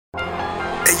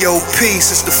Yo,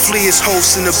 peace, it's the fleest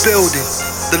host in the building.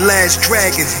 The last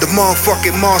dragon, the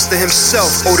motherfucking monster himself,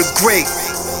 oh the great.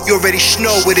 You already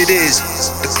know what it is.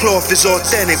 The cloth is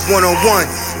authentic, one-on-one.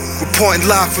 Reporting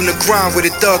live from the grind where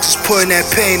the thugs is putting that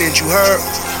pain in, you heard?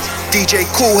 DJ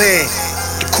Koolhead,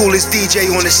 the coolest DJ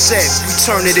on the set. We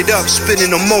turning it up, spinning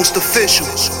the most official.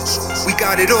 We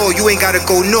got it all, you ain't gotta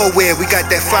go nowhere. We got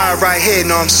that fire right here,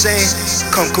 know what I'm saying?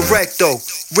 Come correct though.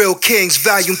 Real Kings,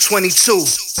 volume 22.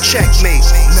 Checkmate.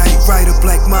 Night Rider,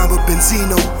 Black Mamba,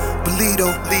 Benzino, Belito,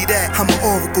 lead that. I'm an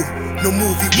oracle. No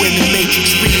movie when the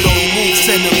Matrix reload.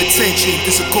 Center of attention.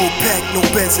 This a gold pack, no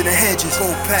bends in the hedges.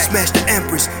 Gold pack. Smash the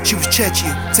Empress, she was Chechen.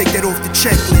 Take that off the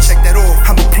checklist. Check that off.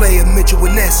 I'm a player, Mitchell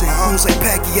and Nesson. Moves like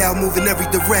Pacquiao, moving every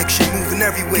direction. Moving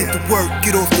everywhere. Get to work,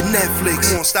 get off the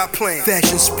Netflix. Come on, stop playing.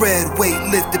 Fashion spread, weight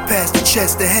lifted past the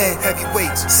chest to head.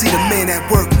 Heavyweights. See the man at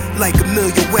work like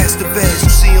Emilio Estevez.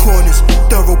 You see him. Corners,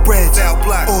 thoroughbreds.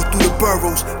 All through the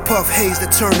boroughs. Puff haze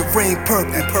that turn the rain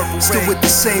purple. Still with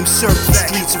the same circle.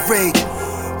 Streets of rage.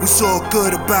 We saw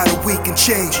good about a week and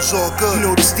change. It's all good. You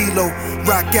know the stilo,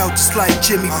 rock out just like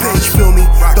Jimmy Page. Feel me?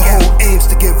 The whole aim's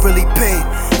to get really paid.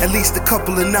 At least a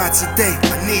couple of knots a day.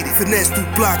 I need it. Finesse through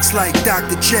blocks like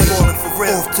Dr. J. For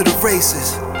real. Off to the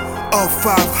races. Up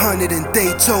 500 in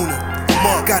Daytona.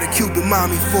 Got a Cuban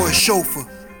mommy for a chauffeur.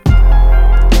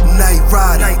 Night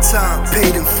ride, nighttime,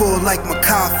 paid in full like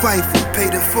Makai Pfeiffer.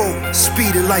 Paid in full,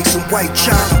 speeding like some white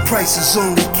china. Prices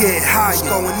only get higher,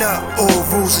 going up. All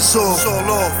rules is off,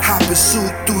 Hopping suit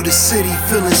through the city,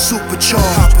 feeling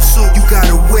supercharged. You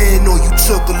gotta win or you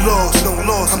took a loss. No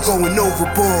loss, I'm going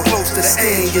overboard. Close to the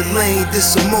Stay in your lane,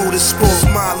 this a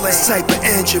motorsport. My lane, this type of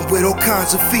engine with all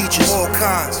kinds of features. All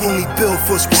kinds, only built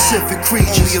for specific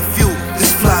creatures. Only a few,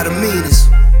 this fly the meanest.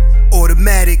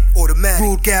 Automatic.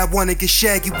 Rude guy wanna get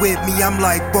shaggy with me, I'm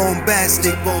like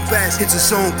bombastic. It's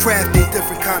its own crafted,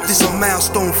 different kind of this a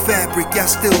milestone fabric, y'all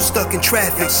still stuck in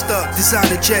traffic.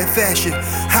 Designer jet fashion,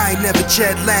 I ain't never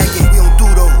jet lagging. We don't do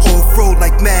those. Off-road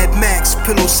like Mad Max,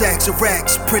 pillow sacks of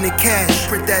racks, printing cash.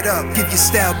 Print that up, give your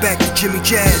style back to Jimmy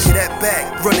Jazz. Get that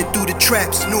back, running through the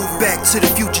traps, new back to the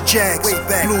future Jags. Way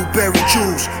back. Blueberry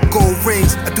jewels, gold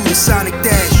rings, I do the Sonic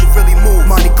dash. You really move,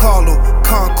 Monte Carlo,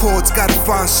 Concords, got a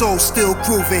fine soul, still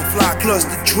grooving. Fly plus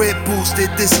the drip boosted,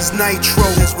 this is nitro.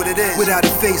 That's what it is. Without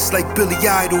a face like Billy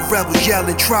Idol, rebel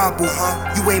yelling tribal.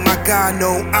 You ain't my guy,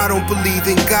 no, I don't believe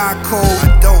in God code.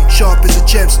 I don't. Sharp as a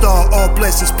gem star, all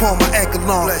blessings, palm my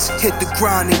echelon. Hit the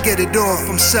grind and get it off.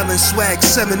 I'm selling swag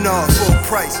seminars, full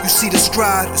price. You see the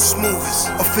stride, the smoothest.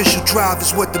 Official drive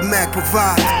is what the Mac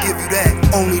provides. Give you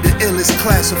that, only the illest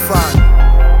classified.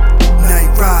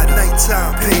 Night ride,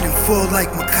 nighttime, paid in full like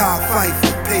Makai Pfeiffer.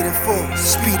 Paid in full,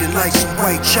 speeding like some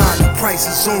white china.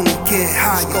 Prices only get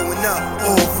higher, going up.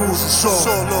 All rules is off.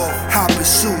 Hopping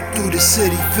suit through the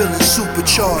city, feeling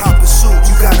supercharged.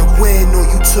 You gotta win or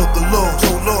you took a loss.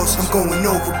 No loss, I'm going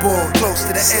overboard. Close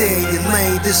to the Stay in your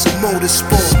lane, this a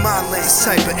motorsport. My lane, this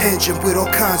type of engine with all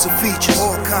kinds of features.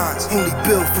 All kinds, only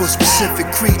built for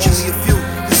specific creatures. Only a few,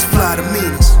 this fly the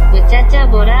meanest. ブチャチャ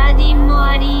ボラーディンも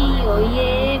ありおい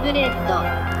えブレッド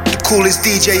Coolest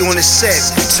DJ on the set,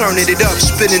 turning it up,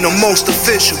 spinning the most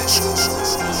official.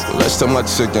 Well, last time I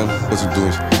checked in, what's it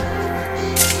doing?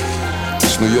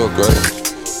 It's New York, right?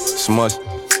 It's much.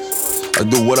 I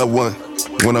do what I want,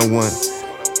 when I want,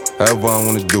 however I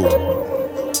wanna do it.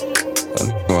 I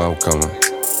know how I'm coming.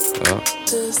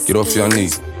 Get off your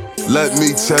knees. Let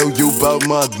me tell you about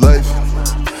my life.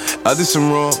 I did some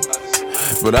wrong,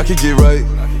 but I can get right.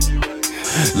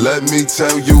 Let me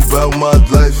tell you about my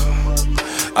life.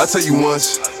 I tell you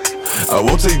once, I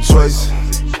won't tell you twice.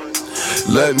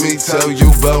 Let me tell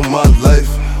you about my life.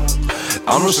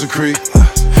 I'm Russell Creek,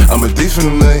 I'm a thief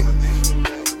in the night.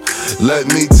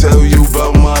 Let me tell you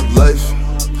about my life.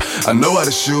 I know how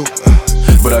to shoot,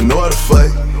 but I know how to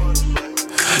fight.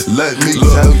 Let me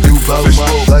tell you about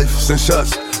my life. Send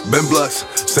shots, bend blocks,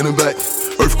 send it back.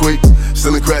 Earthquake,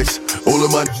 selling cracks, all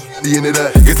of my into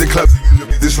that. Get the clap,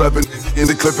 this slapping, in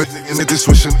the clipping, in the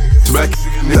swishing. Back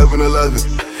in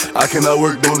 11-11. I cannot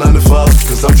work no 9 to 5,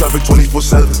 cause I'm trapping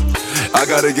 24/7. I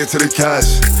gotta get to the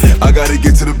cash, I gotta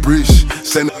get to the breach.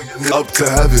 Send up to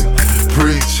heaven,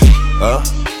 preach,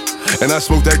 and I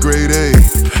smoke that grade A,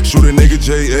 shoot a nigga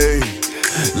J.A.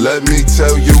 Let me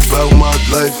tell you about my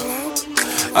life.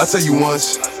 I tell you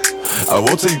once, I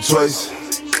won't tell you twice.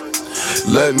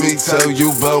 Let me tell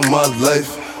you about my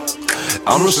life.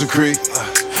 I'm Russell Creek,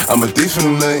 I'm a thief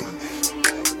in the night.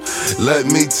 Let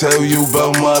me tell you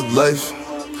about my life.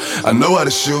 I know how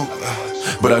to shoot,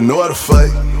 but I know how to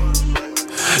fight.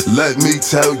 Let me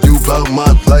tell you about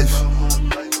my life.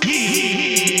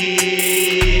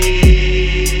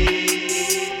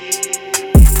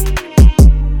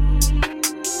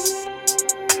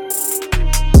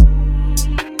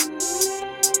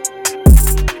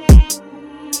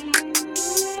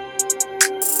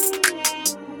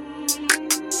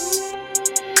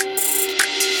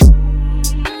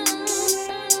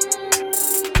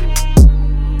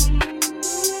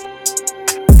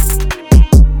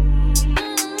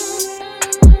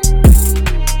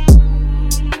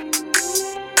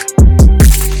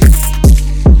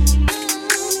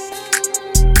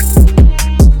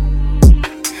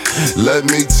 Let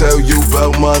me tell you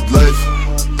about my life.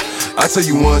 I tell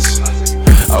you once,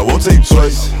 I won't tell you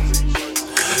twice.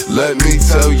 Let me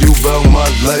tell you about my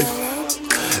life.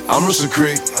 I'm Rooster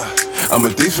Creek, I'm a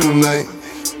thief in the night.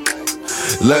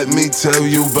 Let me tell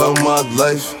you about my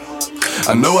life.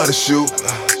 I know how to shoot,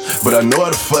 but I know how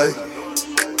to fight.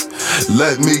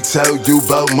 Let me tell you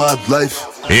about my life.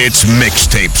 It's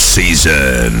mixtape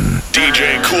season.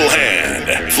 DJ Cool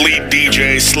Hand, Fleet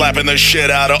DJ slapping the shit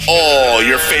out of all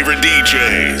your favorite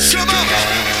DJs. Come on.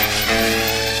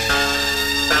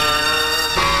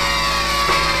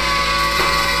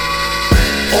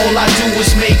 All I do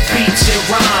is make beats and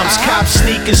rhymes. Cop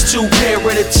sneakers 2 pair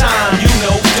at a time. You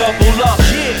know, double up.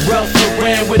 Ralph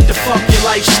Lauren with the fuck your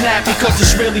life snap. Because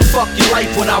it's really fuck your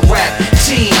life when I rap.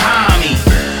 Team Homie.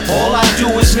 All I do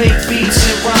is make beats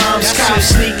and rhymes. Cop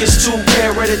sneakers 2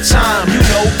 pair at a time. You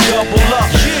know, double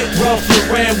up. Ralph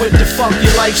Lauren with the fuck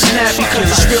your life snap. Because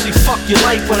it's really fuck your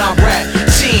life when I rap.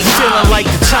 Team feeling like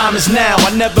the time is now.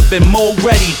 I never been more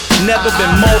ready, never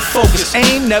been more focused.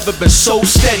 Aim never been so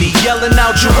steady. Yelling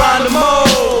out Geronimo.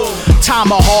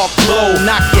 Tomahawk blow,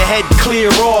 knock your head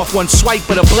clear off. One swipe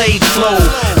of the blade flow.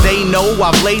 They know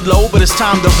I've laid low, but it's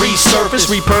time to resurface,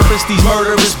 repurpose these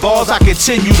murderous balls I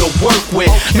continue to work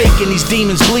with. Making these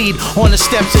demons bleed on the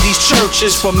steps of these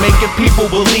churches. For making people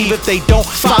believe if they don't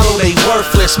follow, they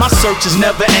worthless. My search is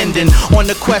never ending on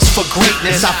the quest for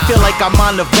greatness. I feel like I'm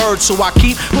on the verge, so I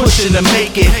keep pushing to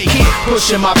make it. Keep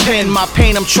pushing my pen, my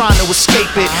pain, I'm trying to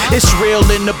escape it. It's real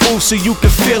in the booth, so you can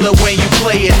feel it when you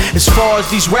play it. As far as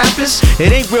these rappers,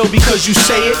 it ain't real because you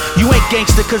say it. You ain't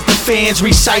gangster cause the fans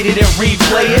recite it and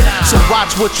replay it. So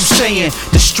watch what you saying,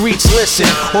 the streets listen.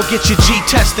 Or get your G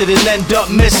tested and end up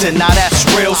missing. Now that's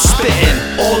real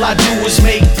spittin'. All I do is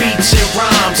make beats and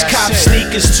rhymes. Cop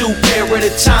sneakers 2 pair at a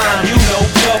time. You know,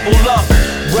 double up.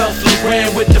 Ralph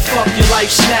Lauren with the fuck your life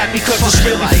snap. Because it's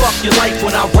really fuck your life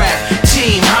when I rap.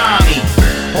 Team Homie.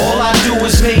 All I do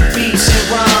is make beats and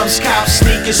rhymes. Cop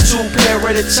sneakers 2 pair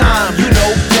at a time. You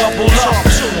know, double up.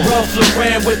 Ralph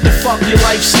Lauren with the fuck your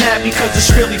life snap. Because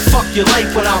it's really fuck your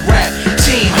life when I rap.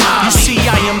 Team Homie. You see,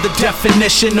 I am the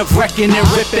definition of wrecking and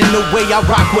ripping. The way I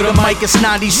rock with a mic, it's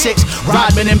 96.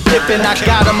 Rodman and Pippen, I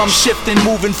got him, I'm shifting,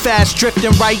 moving fast,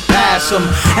 drifting right past him.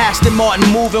 Aston Martin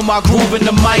moving while grooving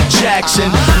to Mike Jackson.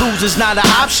 Loser's not an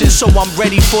option, so I'm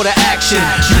ready for the action.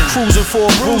 You cruising for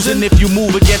a bruising if you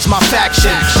move against my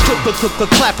faction. Click,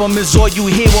 clap 'em is all you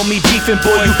hear on me beefing,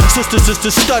 boy. You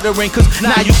sisters stuttering, cause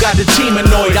now you got the team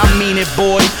annoyed. I mean it,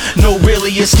 boy. No,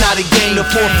 really, it's not a game. The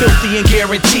poor filthy and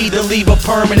guaranteed to leave a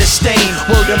permanent stain.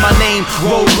 Word in my name,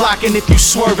 roadblocking if you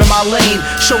swerve in my lane.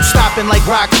 Show stopping like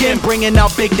Rakim, bringing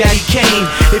out Big Daddy Kane.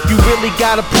 If you really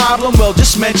got a problem, well,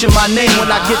 just mention my name.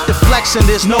 When I get the flexing,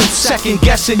 there's no second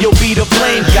guessing, you'll be to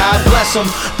blame. God bless him.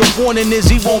 The warning is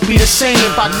he won't be the same.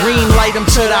 If I green light him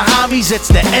to the hobbies, it's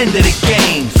the end of the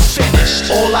game. Finished.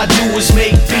 All I do is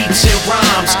make beats and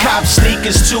rhymes. Cop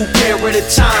sneakers 2 pair at a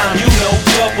time. You know,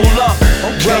 double up.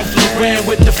 Ralph Lauren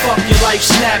with the fuck your life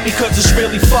snap. Because it's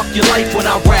really fuck your life when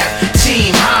I rap.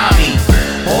 Team Homie.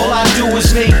 All I do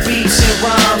is make beats and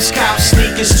rhymes. Cop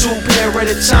sneakers 2 pair at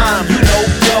a time. You know,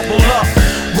 double up.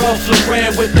 Ralph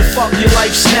Lauren with the fuck your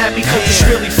life snap. Because it's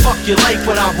really fuck your life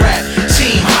when I rap.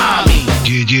 Team Homie.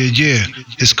 Yeah,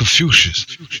 it's Confucius.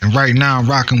 And right now I'm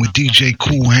rocking with DJ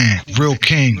Cool Hand, Real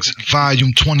Kings,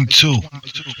 Volume 22.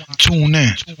 Tune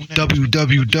in,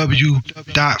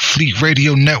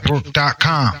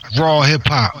 www.fleetradionetwork.com. Raw Hip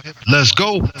Hop. Let's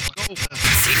go.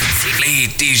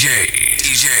 Lead DJ.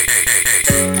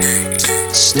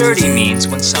 Sturdy means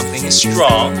when something is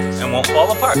strong and won't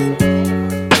fall apart.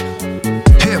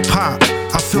 Hip hop,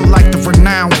 I feel like the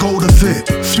renowned Gold of it.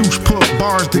 Fuchs put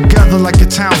bars together like your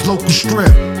town's local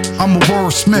strip. I'm a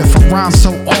wordsmith, I rhyme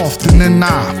so often and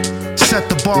I set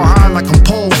the bar high like I'm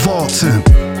pole vaulting.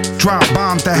 Drop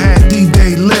bombs that had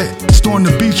D-Day lit. Storm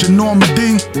the beach in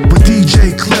Normandy with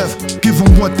DJ Cliff. Give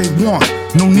them what they want,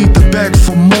 no need to beg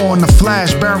for more. On the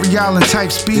Flash, Barry Allen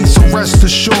type speed, so rest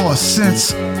assured.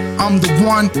 Since I'm the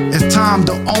one, it's time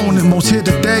to own it. Most here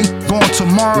today, gone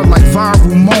tomorrow like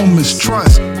viral moments.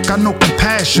 Trust, got no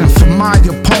compassion for my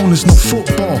opponents. No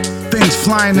football, things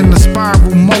flying in a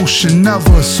spiral motion.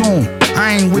 Never assume,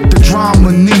 I ain't with the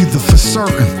drama neither, for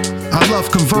certain. I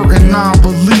love converting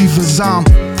non-believers. I'm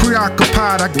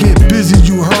preoccupied, I get busy,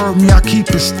 you heard me, I keep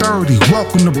it sturdy.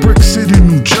 Welcome to Brick City,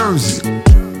 New Jersey.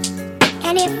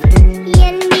 And if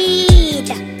you need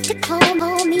to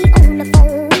call me on the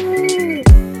phone,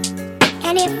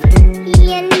 and if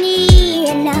you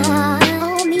need to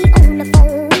call me on the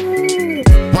phone.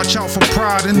 Watch out for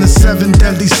pride in the 7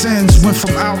 deadly sins. Went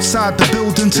from outside the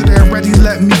building to they already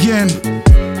let me in.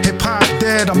 Hip hop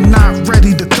dead, I'm not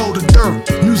ready to throw the dirt.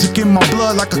 music in my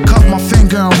blood like I cut my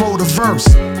finger and wrote a verse.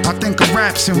 I think of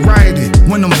raps and write it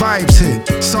when them vibes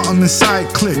hit. Something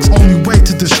inside clicks, only way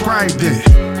to describe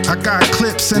it. I got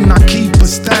clips and I keep a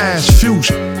stash.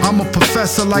 Fuchsia, I'm a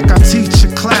professor like I teach a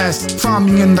class. Find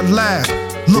me in the lab,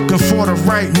 looking for the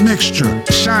right mixture.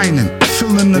 Shining,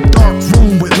 filling the dark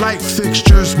room with light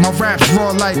fixtures. My raps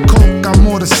raw like coke, got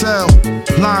more to sell.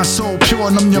 Lines so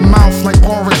pure, numb your mouth like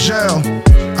Oragel.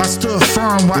 I stood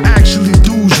firm while actually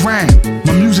dudes ran.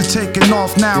 My music taking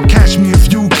off now, catch me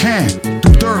if you can. Do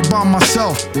dirt by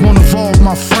myself, won't involve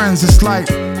my friends. It's like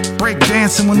break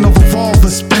dancing when the revolver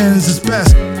spins. It's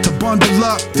best to bundle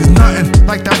up, there's nothing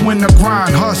like that winter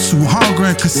grind. Hustle, hunger,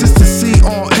 and consistency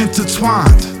all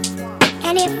intertwined.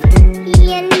 And if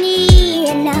you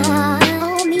need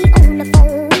call me on the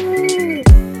phone.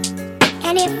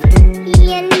 And if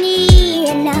you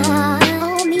need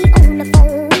call me on the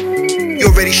phone. You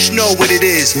already know what it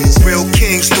is. Real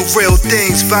kings do real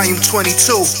things, volume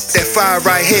 22. That fire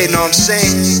right here, know what I'm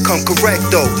saying? Come correct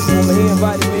though. When he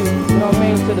invited me, you know what I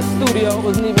mean, to the studio, it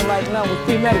wasn't even like nothing, it was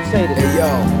premeditated. Hey yo,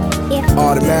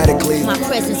 automatically my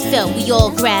presence felt, we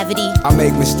all gravity. I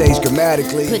make mistakes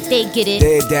grammatically, but they get it.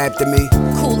 They adapt to me.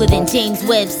 Cooler than James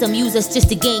Webb, some use us just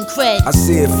to gain cred. I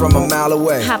see it from a mile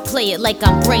away. I play it like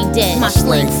I'm brain dead. My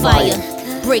slang fire.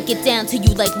 Break it down to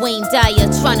you like Wayne Dyer,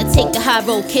 trying to take the high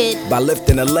road, kid, by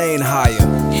lifting a lane higher.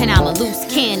 And I'm a loose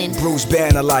cannon, Bruce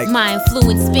Banner like my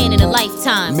influence spanning a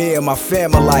lifetime. Me and my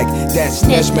family like that's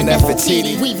Nejma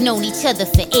Nefertiti. We've known each other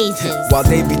for ages. While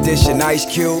they be dishing ice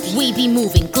cubes, we be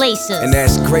moving glaciers. And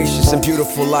that's gracious and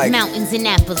beautiful like mountains in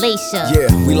Appalachia.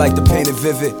 Yeah, we like to paint it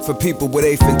vivid for people with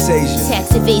aphantasia.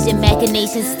 Tax evasion,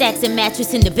 machinations, stacks and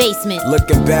mattress in the basement.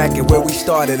 Looking back at where we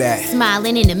started at,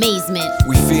 smiling in amazement.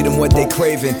 We feed them what they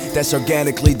craving, that's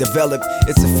organically developed.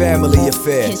 It's a family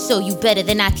affair. Can show you better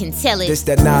than I can tell it. This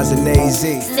that Nas and AZ,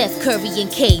 Steph Curry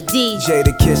and KD,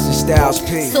 Jadakiss and Styles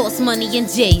P, Source Money and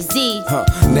Jay-Z.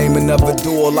 Name another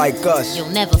duo like us, you'll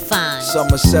never find. Some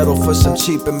will settle for some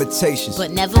cheap imitations, but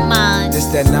never mind. This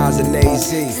that Nas and AZ,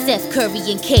 Steph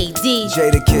Curry and KD,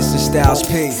 Jadakiss and Styles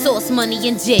P, Source Money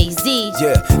and Jay-Z.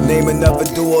 Yeah, name another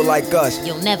duo like us,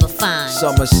 you'll never find.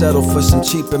 Some will settle for some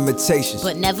cheap imitations,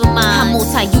 but never mind. I'm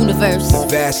multi-universe,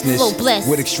 vastness, flow blessed,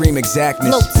 with extreme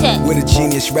exactness, low tech, with a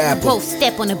genius rapper, both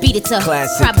step on a beat, it's a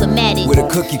classic, problematic, with a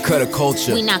cookie cutter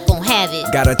culture. We not gon' have it.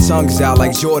 Got our tongues out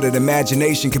like Jordan,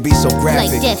 imagination can be so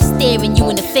graphic. Like death staring you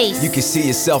in the face. You can see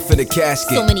yourself in the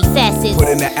casket. So many facets. Put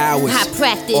in the hours. High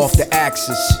practice. Off the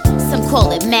axis. Some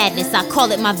call it madness. I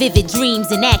call it my vivid dreams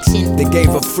in action. They gave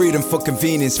up freedom for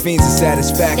convenience, fiends of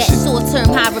satisfaction. That short-term,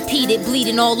 high repeated,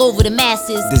 bleeding all over the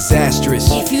masses.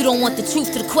 Disastrous. If you don't want the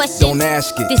truth to the question, don't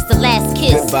ask it. This the last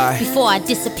kiss. Goodbye. Before I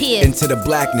disappear into the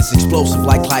blackness, explosive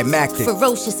like climactic.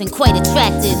 Ferocious and quite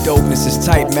attractive. The dopeness is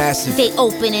tight, massive. They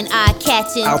open and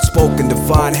eye-catching. Outspoken,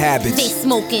 divine habits. They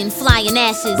smoking, flying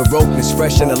ashes. Baroqueness,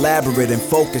 fresh and elaborate, and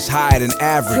focus higher than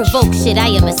average. Provoke shit, I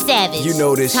am a savage. You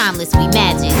know this. Timeless, we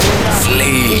magic.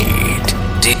 Fleet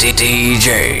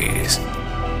DJs.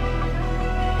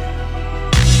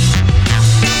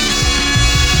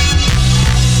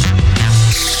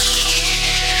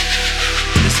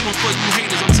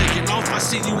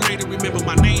 See you later, remember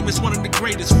my name is one of the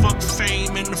greatest. Fuck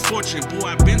fame and the fortune. Boy,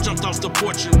 I've been jumped off the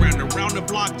porch and ran around the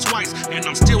block twice, and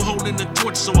I'm still holding the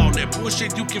torch, so all that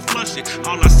bullshit you can flush it.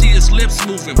 All I see is lips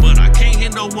moving, but I can't hear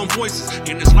no one voices.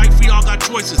 In this life we all got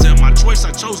choices, and my choice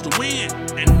I chose to win.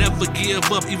 And never give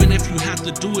up, even if you have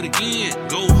to do it again.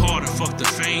 Go harder, fuck the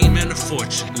fame and the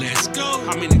fortune. Let's go.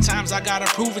 How many times I gotta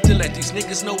prove it to let these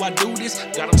niggas know I do this?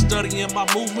 Got them studying my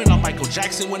movement, I'm Michael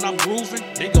Jackson when I'm grooving.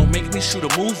 They gon' make me shoot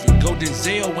a movie, go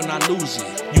Denzel when I lose it.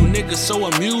 You niggas so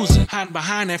amusing, hiding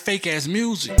behind that fake ass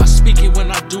music. I speak it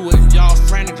when I do it, y'all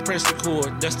frantic to press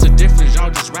record. That's the difference, y'all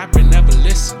just rapping, never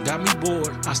listen. Got me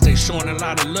bored, I stay showing a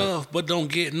lot of love, but don't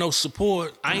get no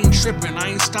support. I ain't tripping, I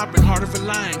ain't stopping, heart of a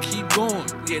lion, keep going.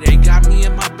 Yeah, they got me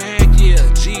in my bag, yeah,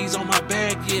 G's on my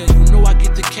bag, yeah. You know I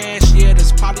get the cash, yeah,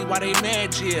 that's probably why they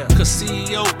mad, yeah. Cause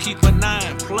CEO keep a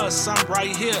 9, plus I'm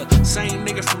right here. Same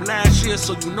nigga from last year,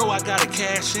 so you know I gotta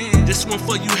cash in. This one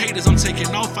for you haters, I'm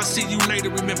taking off, I see you later.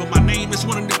 Remember my name is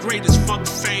one of the greatest. Fuck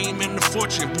fame and the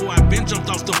fortune. Boy, I've been jumped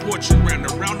off the porch and ran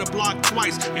around the block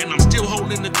twice, and I'm still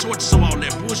holding the torch, so all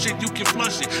that bullshit you can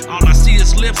flush it. All I see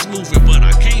is lips moving, but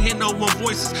I can't hear no one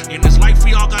voices. In this life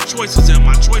we all got choices, and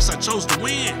my choice I chose to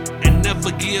win. And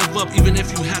never give up, even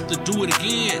if you have to do it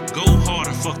again. Go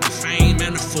harder, fuck the fame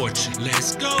and the fortune.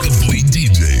 Let's go. Complete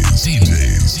DJs.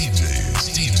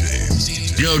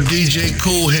 Yo, DJ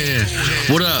Cool Hand,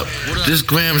 what up? This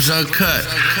Grams Uncut,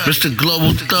 Mr.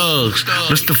 Global Thugs,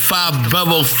 Mr. 5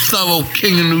 Bevel Thorough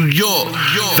King of New York,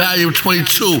 Volume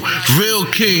 22, Real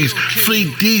Kings, Fleet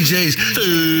DJs.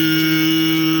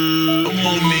 I'm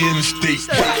on the interstate,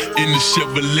 in the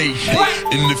Chevrolet,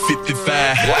 in the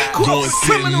 55, going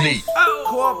 78.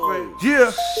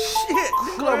 Yeah, shit,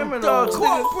 Global Thugs,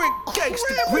 corporate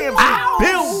gangsta Grams in the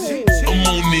building. I'm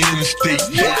on the interstate,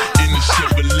 in the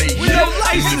Chevrolet,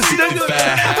 in the 55,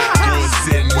 going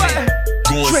 78.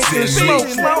 Going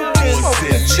 78,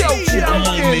 I'm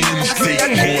on the interstate,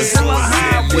 going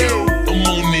 78. I'm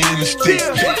on the interstate,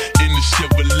 in the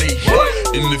Chevrolet,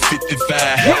 in the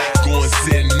 55, going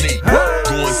 78,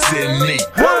 going 78,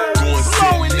 going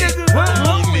 78. I'm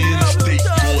on the interstate,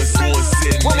 going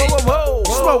 78.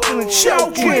 Smoking and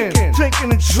choking,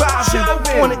 drinking and driving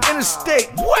on the interstate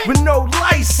with no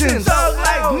license.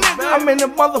 I'm in the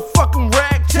motherfucking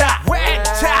rag top,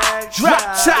 drop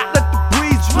top, let the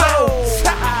breeze blow.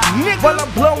 While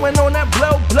I'm blowing on that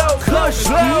blow, kush,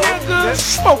 nigga.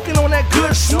 Smoking on that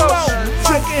good smoke,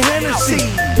 drinking Hennessy.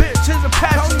 Bitch is a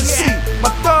passenger seat. My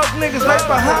thug niggas right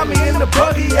behind me in the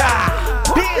buggy.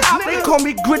 They call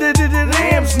me gritted to the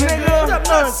dams, nigga.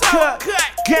 Uncut,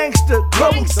 gangster,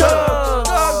 global thug.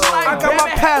 I got my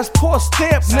passport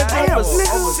stamp, nigga.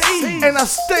 And I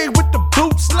stay with the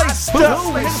boots laced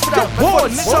up. The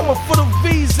board, summer for the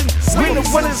reason. Winter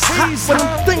when it's hot, when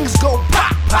them things go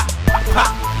pop, pop, pop,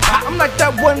 pop. I'm like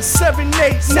that 178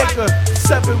 nigga,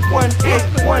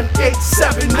 718,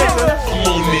 187 nigga.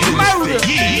 Murder.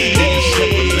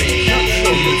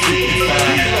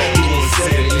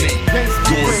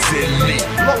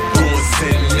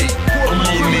 I'm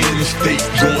on the interstate,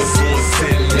 going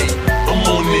 78. I'm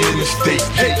on the interstate,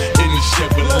 in the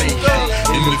Chevrolet,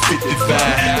 in the 55,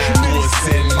 going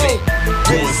 78,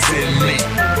 going 78,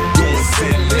 going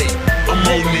 78. I'm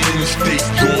on the interstate,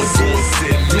 going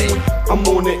 78. I'm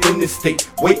on the interstate,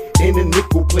 wait in a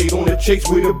nickel plate on the chase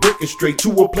with a brick and straight to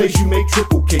a place you make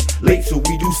triple cake. Late, so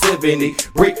we do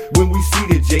 7-8. Break when we see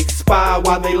the Jake. Spy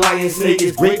while they lie and snake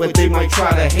is great, but they might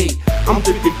try to hate. I'm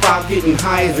 55, getting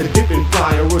high as a dipping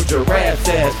fly or a giraffe's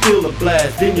ass. Feel the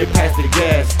blast, then you pass the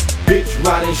gas. Bitch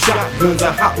riding shotguns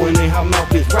are hot when her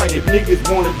mouth is right. If niggas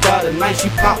wanna die tonight, she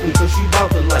poppin' cause she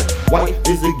bout to like. White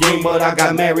is a game, but I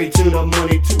got married to the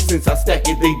money too. Since I stack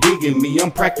it, they digging me.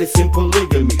 I'm practicing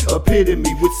polygamy,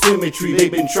 epitome with symmetry. They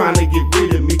been trying to get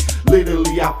rid of me.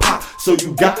 Literally, I pop, so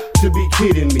you got to be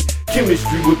kidding me.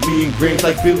 Chemistry with me and Grams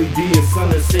like Billy D and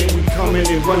Son of Sam. We coming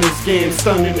and running scams,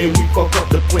 stunning and we fuck up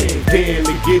the plan. Damn,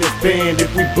 and get us banned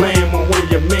if we blame on one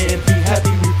of your man. Be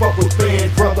happy we fuck with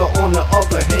fans, brother. On the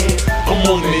other hand, I'm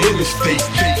on the interstate,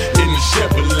 in the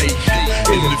Chevrolet,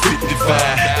 in the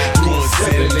 55, going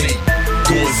 78,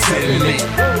 going 78,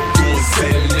 going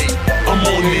 78. I'm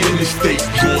on the interstate,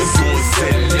 going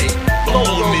 78. I'm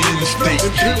on the interstate,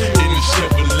 in the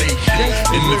Chevrolet,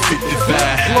 in the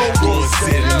 55, going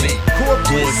 78,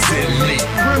 going 78,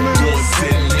 going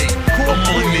 78. I'm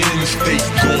on the interstate,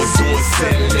 going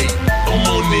 78. I'm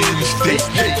on the interstate,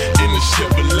 in the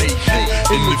Chevrolet,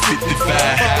 in the 55,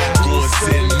 going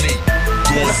 78,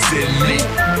 going 78,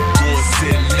 going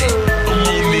 78. I'm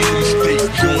on the interstate,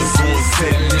 going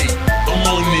 78. I'm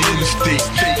on the interstate,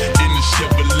 in the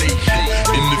Chevrolet,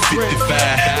 in the 55,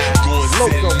 going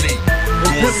 78,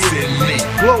 going 78,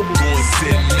 going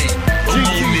 78. I'm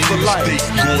on the interstate,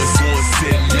 going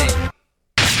 78.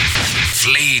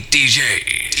 Fleet DJ.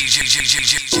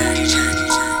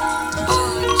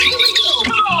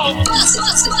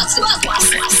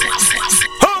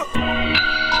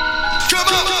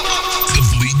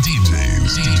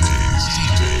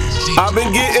 I've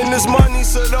been getting this money,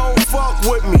 so don't fuck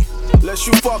with me. Unless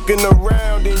you fucking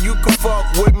around, then you can fuck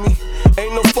with me.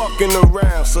 Ain't no fucking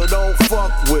around, so don't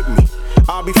fuck with me.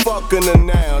 I'll be fucking her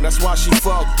now, that's why she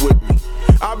fuck with me.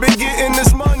 I've been getting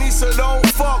this money, so don't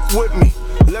fuck with me.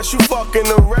 Unless you fucking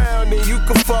around, then you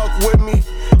can fuck with me.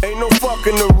 Ain't no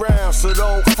fucking around, so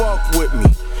don't fuck with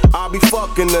me. I'll be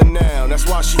fucking her now, that's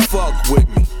why she fuck with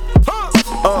me.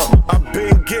 I've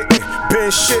been getting,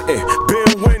 been shitting,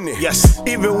 been winning. Yes.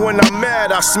 Even when I'm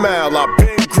mad, I smile, I've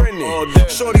been grinning.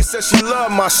 Shorty said she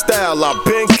love my style, I've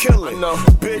been killing.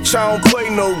 Bitch, I don't play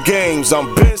no games,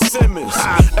 I'm Ben Simmons.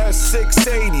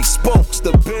 S680, spokes,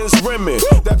 the Benz rimming.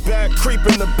 That back creep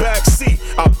in the back seat,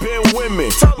 I've been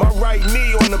women. My right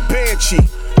knee on the Banshee.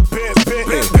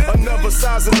 Another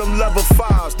size in them level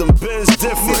 5s, them Benz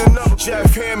different.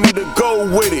 Jeff hand me to go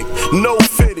with it, no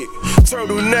fitted.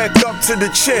 Turtleneck up to the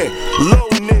chin, low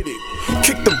knitted.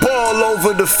 Kick the ball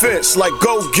over the fence like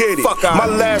go get it. My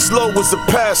last low was a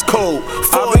passcode.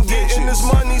 I've been getting this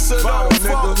money, so don't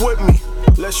fuck with me.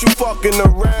 Unless you fucking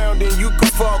around, then you can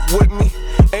fuck with me.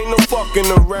 Ain't no fucking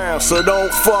around, so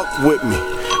don't fuck with me.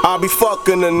 I be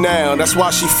fucking her now, that's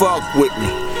why she fuck with me.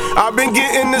 I been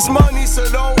getting this money, so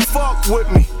don't fuck with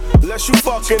me. Unless you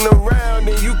fucking around,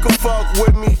 then you can fuck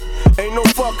with me. Ain't no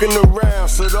fucking around,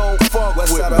 so don't fuck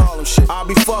with me. I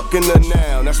be fucking her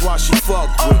now, that's why she fuck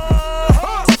with me.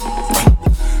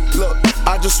 Look,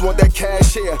 I just want that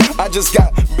cash here. I just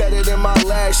got better than my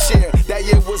last year. That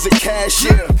year was a cash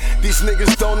year. These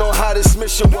niggas don't know how this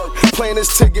mission work. Plan is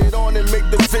to get on and make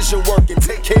the vision work and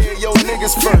take care of your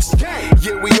niggas first.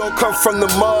 Yeah, we all come from the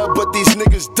mud, but these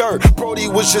niggas dirt. Brody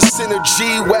was just in a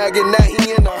G-Wagon, now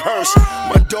he in a hearse.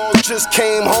 My dog just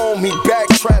came home, he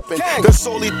backtrapping. That's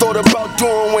all he thought about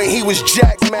doing when he was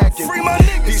jack-macking.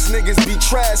 These niggas be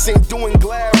trash, ain't doing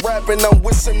glad rapping. I'm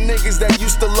with some niggas that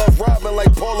used to love robbing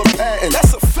like Paula Patton.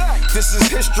 That's a fact. This is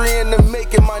history in the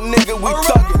making, my nigga, we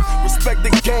thuggin'. Respect the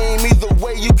game, either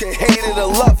way you can hate it or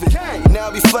love it. Now I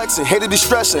be flexing, hate it be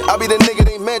stressing. I be the nigga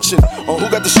they mention. On who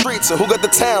got the streets and who got the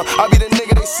town, I be the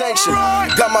nigga they sanction.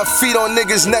 Got my feet on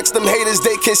niggas next, them haters,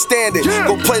 they can't stand it.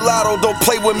 Go play lotto, don't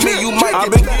play with me, you might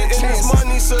get better chances. I been getting this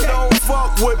money, so don't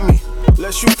fuck with me.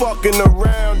 Unless you fucking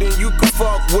around, then you can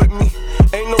fuck with me.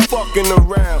 Ain't no fucking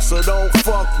around, so don't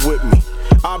fuck with me.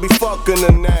 I be fucking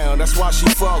her now, that's why she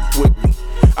fuck with me.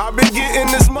 I been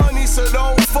getting this money, so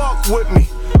don't fuck with me.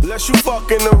 Unless you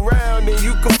fucking around, then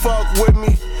you can fuck with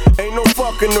me. Ain't no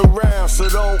fucking around, so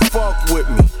don't fuck with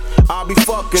me. I be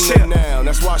fucking her now,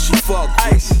 that's why she fuck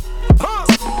with me.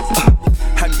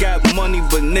 I got money,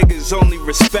 but niggas only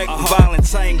respect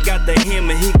violence. I ain't got the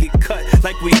hammer, he get cut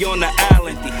like we on the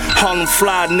island. Harlem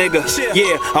fly nigga,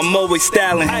 yeah, I'm always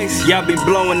styling. Y'all be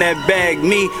blowing that bag,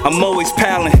 me, I'm always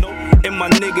palin'. And my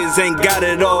niggas ain't got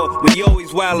it all, we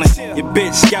always wildin'. Your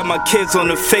bitch got my kids on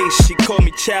her face, she call me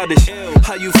childish.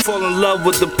 How you fall in love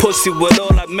with the pussy with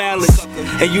all that malice?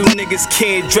 And you niggas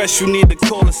can't dress, you need to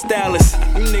call a stylist.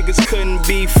 You niggas couldn't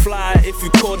be fly if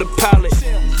you called a pilot.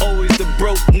 Always the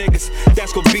broke niggas,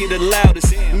 that's gon' be the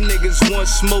loudest. You niggas want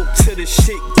smoke till the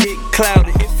shit get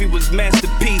clouded. If he was Master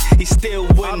P, he still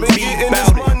wouldn't be about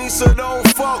it. Money, so don't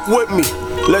fuck with me.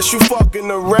 Unless you fucking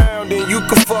around, then you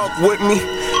can fuck with me.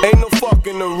 Ain't no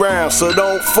fucking around, so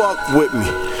don't fuck with me.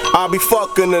 I be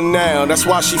fucking her now, that's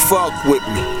why she fuck with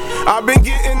me. I been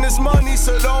getting this money,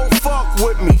 so don't fuck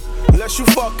with me. Unless you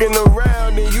fucking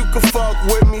around, then you can fuck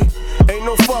with me. Ain't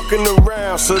no fucking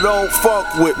around, so don't fuck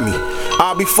with me.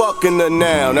 I be fucking her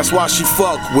now, that's why she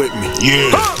fuck with me.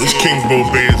 Yeah, this King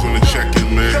Boband's on the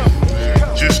check-in, man.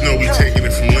 Just know we taking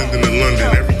it from London to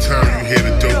London every time you hear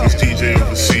the dopest DJ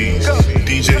overseas.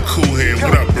 DJ Kool Hand,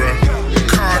 what up, bruh?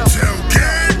 Cartel Gang.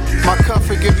 My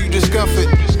comfort give you discomfort.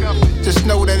 Just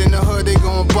know that in the hood they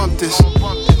gon' bump this.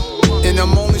 And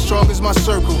I'm only strong as my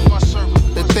circle.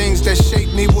 The things that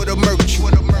shape me would emerge.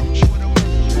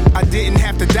 I didn't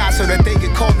have to die so that they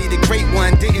could call me the great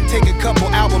one. Didn't take a couple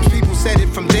albums, people said it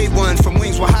from day one. From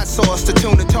wings with hot sauce to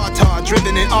tuna tartar,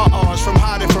 driven in RRs. From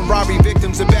hiding from robbery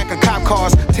victims and back of cop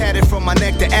cars. Tatted from my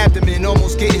neck to abdomen,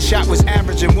 almost getting shot was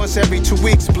averaging. Once every 2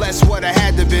 weeks, bless what I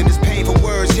had to been. It's painful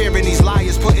words, hearing these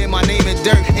liars putting my name in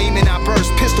dirt. Aiming, I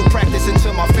burst, pistol practice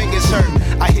until my fingers hurt.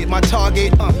 I hit my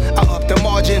target, I up the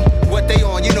margin. What they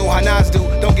on, you know how Nas do,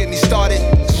 don't get me started.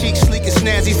 Chic, sleek and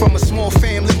snazzy from a small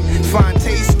family. Fine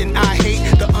taste and I hate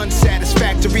the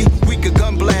unsatisfactory. We could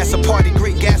gun blast a party,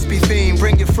 great Gatsby theme.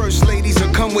 Bring your first ladies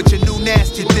or come with your new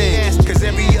nasty thing. Cause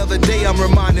every other day I'm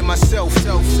reminding myself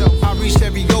I reached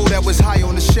every goal that was high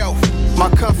on the shelf. My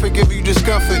comfort give you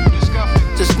discomfort.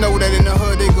 Just know that in the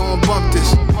hood they gon' bump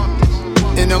this.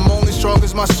 And I'm only strong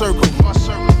as my circle.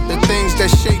 The things that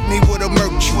shape me would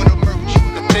emerge.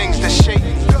 The things that shape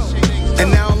me.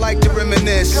 And I don't like to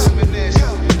reminisce. The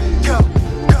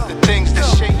things that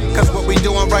shape me. Cause what we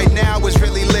doing right now is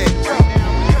really lit.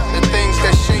 The things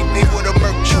that shape me would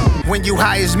emerge. When you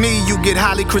high as me, you get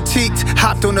highly critiqued.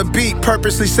 Hopped on a beat,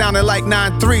 purposely sounding like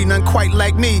 9-3. None quite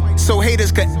like me, so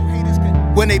haters could.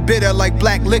 When they bitter like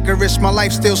black licorice, my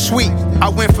life still sweet. I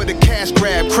went for the cash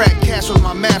grab, crack cash was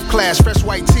my math class. Fresh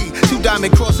white tee, 2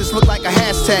 diamond crosses look like a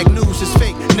hashtag. News is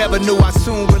fake, never knew I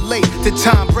soon relate to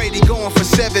Tom Brady going for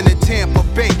 7 in Tampa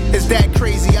Bay. Is that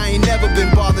crazy? I ain't never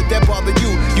been bothered, that bother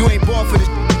you. You ain't born for this.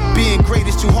 Being great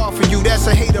is too hard for you, that's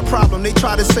a hater problem. They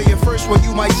try to say it first, what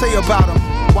you might say about them.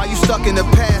 While you stuck in the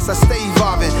past, I stay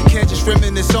evolving. Can't just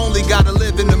reminisce only, gotta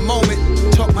live in the moment.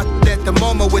 Talk my at the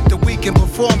moment with the weekend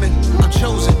performing. I'm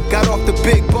chosen, got off the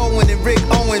Big Bowen and Rick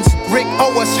Owens. Rick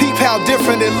Owens, peep how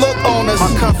different it look on us.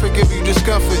 My comfort give you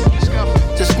discomfort.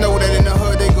 Just know that in the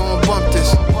hood they gon' bump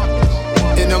this.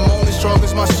 And I'm only strong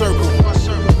as my circle.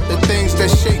 The things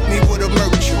that shape me would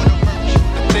emerge.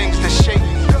 The things that shape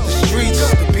me. The streets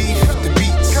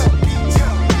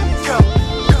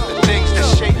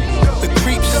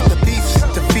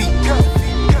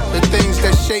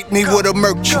shake me would've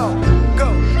murked you.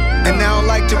 And I don't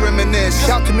like to reminisce.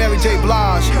 Shout to Mary J.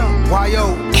 Blige,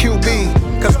 YO,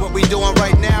 QB. Cause what we doing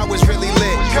right now is really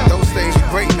lit. Those things are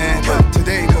great, man. But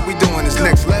today, what we doing is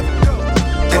next level.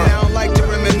 And I don't like to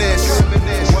reminisce.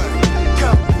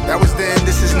 That was then,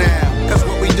 this is now. Cause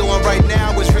what we doing right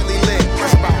now is really lit.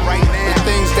 It's about right now. The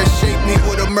things that shape me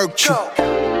would've murked you.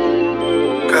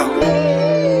 Go.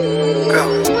 Go.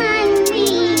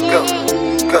 Go.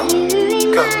 Go.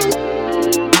 Go.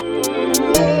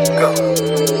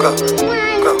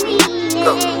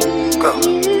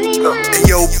 Hey,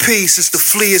 yo, peace, it's the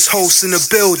fleest host in the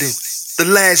building. The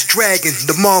last dragon,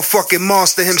 the motherfucking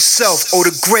monster himself. Oh,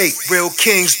 the great. Real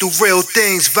kings do real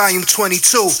things, volume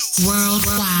 22.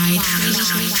 Worldwide.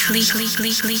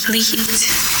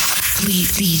 Fleet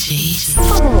DJs.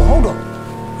 Hold on.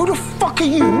 Who the fuck are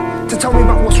you to tell me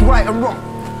about what's right and wrong?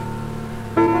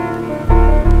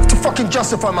 To fucking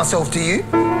justify myself to you?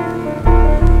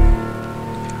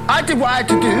 I did what I had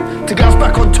to do to get us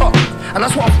back on top. And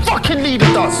that's what a fucking leader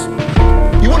does.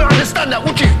 You wouldn't understand that,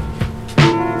 would you?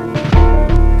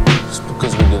 It's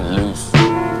because we didn't lose.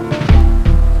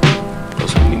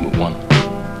 Doesn't mean we won.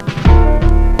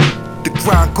 The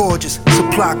grind gorgeous,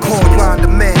 supply corn, blind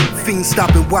demand. Fiends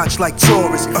stop and watch like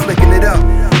tourists, flicking it up.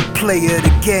 Player of the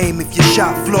game if your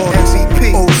shot flawed.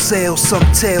 MVP. Old sales, some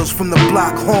tales from the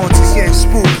block haunts. It's getting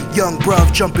spooky. Young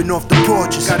bruv jumping off the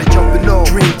porches. Got it jumping off.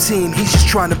 Dream team, he's just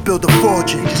trying to build a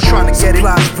fortune. Just trying to get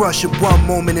supplies rush at one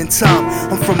moment in time.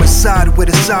 I'm from a side where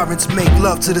the sirens make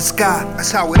love to the sky. That's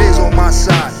how it is on my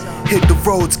side. Hit the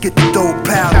roads, get the dough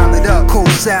piled. Pound it up, cold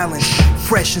silent.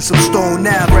 Fresh and some stone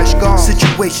now. Fresh gone.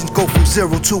 Situations go from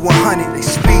 0 to 100. They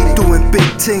speeding, doing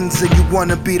big things, and you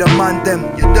wanna be the man them.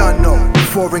 You done know.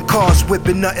 Foreign cars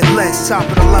whipping nothing less. Top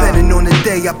of the line. Depending on the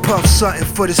day, I puff something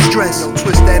for the stress. Yo,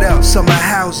 twist that up. Summer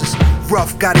houses,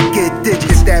 rough, gotta get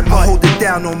digits. That I hold it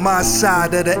down on my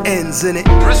side of the ends in it.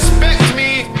 Respect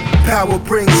me. Power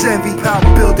brings envy. Power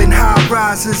building high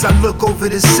rises. I look over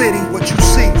the city. What you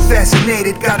see?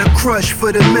 Fascinated, got a crush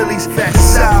for the millies.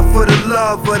 Desire for the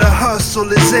love, but the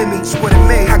hustle is in me. It's what it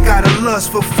made. I got a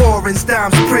lust for foreigns,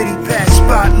 dimes pretty. Past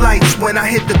spotlights when I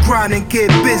hit the grind and get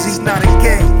busy. It's not a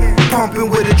game. Pumping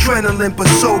with adrenaline, but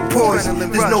so poised.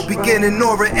 There's no beginning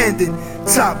nor an ending.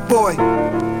 Top boy.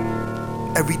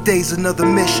 Every day's another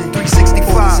mission.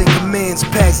 365 orders and commands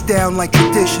passed down like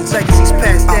traditions. Legacies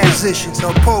passed down. Oppositions,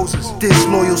 opposers.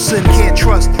 Disloyal sin, can't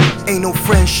trust them. Ain't no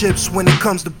friendships when it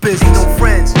comes to business. Ain't no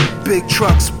friends. Big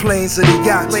trucks, planes, or the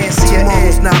yachts.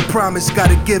 Tomorrow's not promised,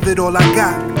 gotta give it all I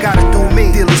got. Gotta do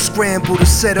me. Dealers scramble to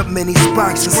set up many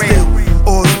spots. And still,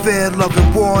 all's fair, love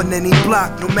and war on any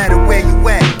block. No matter where you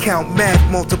at, count math,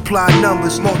 multiply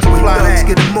numbers. Multiply that.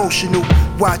 Get emotional,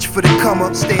 watch for the come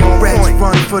up. Stay on rats,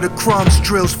 run for the crumbs.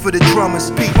 Drills for the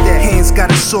drummers. Beat that. Hands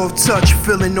got a soft touch,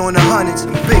 filling on the hundreds.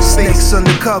 Big snakes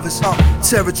under covers.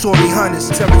 Territory hunters.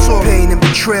 Territory. Pain and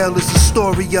betrayal is the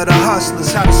story of the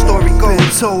hustlers. How the story goes.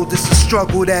 Been told it's a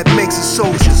struggle that makes a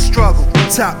soldier struggle.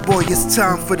 Top boy, it's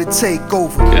time for the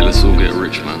takeover. Yeah, let's all get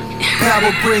rich, man.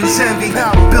 Power brings envy.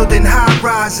 Power building high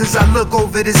rises. I look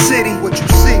over the city. What you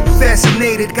see?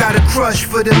 Fascinated, got a crush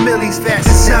for the millies.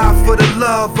 Desire for the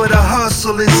love, but the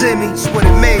hustle is in me. It's what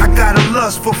it made. I got a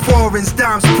lust for foreigns,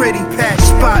 dimes pretty. Patch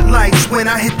spotlights when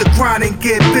I hit the grind and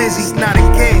get busy. It's not a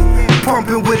game.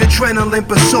 Pumping with adrenaline,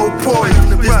 but so poised.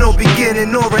 There's no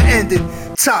beginning nor an ending.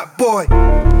 Top boy.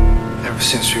 Ever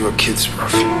since we were kids,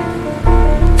 bruv.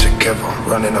 Together,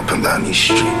 running up and down these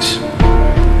streets.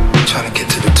 Trying to get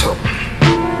to the top.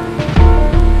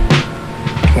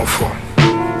 What for?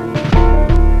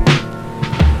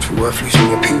 It's worth losing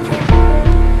your people.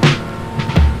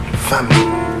 Family.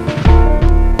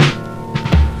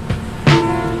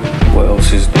 What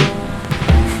else is there?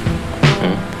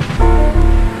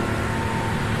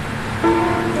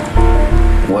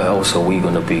 What else are we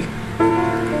gonna be?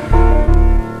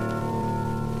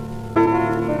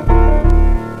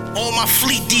 All my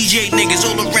fleet DJ niggas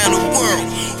all around the world.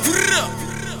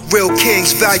 Real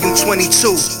Kings, volume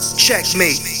 22.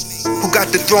 Checkmate. Who got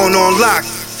the throne on lock?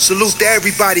 Salute to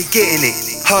everybody getting it.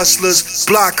 Hustlers,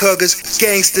 block huggers,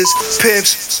 gangsters,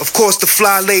 pimps. Of course, the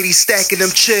fly ladies stacking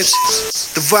them chips.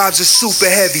 The vibes are super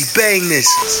heavy. Bang this.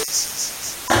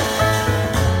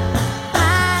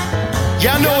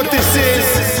 Y'all know what this is.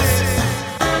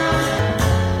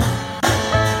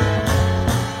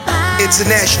 It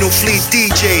International fleet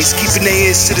DJs, keeping their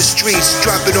ears to the streets,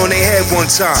 drop it on their head one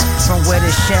time. From where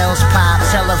the shells pop,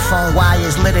 telephone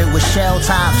wires littered with shell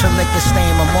tops, from liquor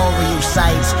stain memorial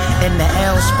sites. In the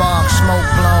L-Spark, smoke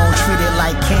blown, treated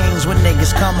like kings when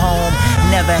niggas come home.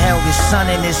 Never held his son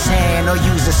in his hand or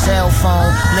used a cell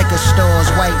phone. Liquor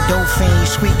stores, white dope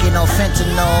fiends squeaking on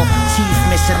fentanyl. Teeth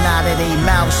missing out of their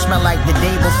mouths, smell like the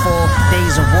day before.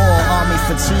 Days of war, army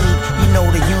fatigue, you know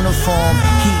the uniform.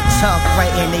 Heat tucked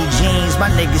right in they jeans, my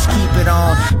niggas keep it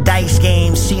on. Dice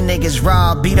games, see niggas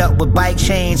rob, beat up with bike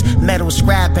chains. Metal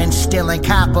scrapping, stealing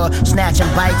copper, snatching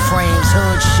bike frames.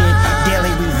 Hood shit,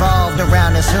 daily revolved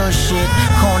around this hood shit.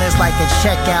 Corners like a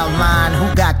checkout line, who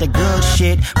got the good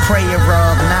shit? Prayer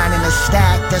rug, 9 in a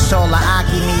stack, that's all the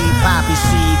Aki need. Poppy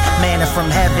seed, manna from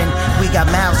heaven, we got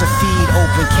mouths to feed.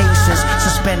 Open cases,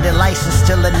 suspended license,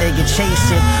 still a nigga chase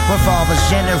it. Revolvers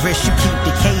generous, you keep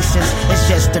the cases, it's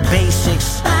just the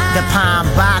basics. The pine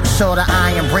box or the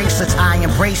iron bracelets, I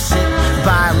embrace it.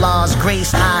 By law's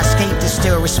grace, I escaped it,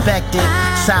 still respected.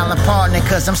 Silent partner,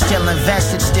 cause I'm still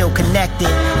invested, still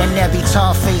connected. And every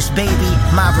tall-faced baby,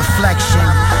 my reflection.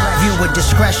 View with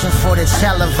discretion for the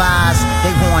televised.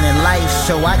 They wanted life,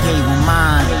 so I gave them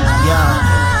mine. Yeah.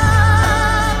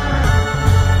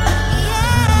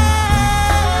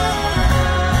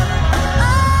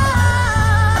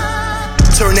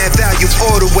 Turn that volume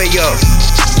all the way up.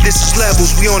 This is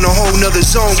levels, we on a whole nother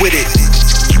zone with it.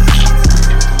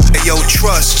 Ayo,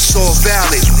 trust, it's all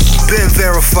valid, been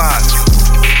verified.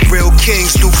 Real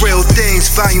kings do real things,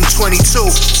 volume 22.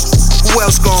 Who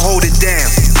else gon' hold it down?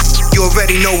 You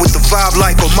already know what the vibe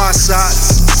like on my side.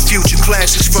 Future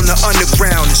classics from the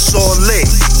underground, it's all lit.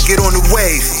 Get on the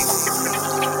wave.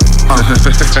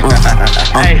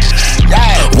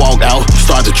 Walk out,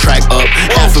 start the track up.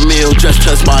 $500,000, just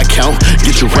touch my account,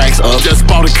 get your racks up. Just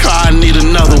bought a car, I need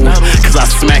another one, cause I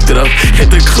smacked it up.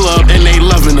 Hit the club and they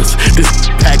loving us, this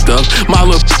packed up. My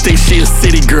little think she a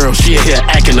city girl, she in here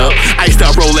acting up. Iced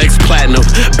out Rolex platinum,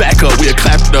 back up, we'll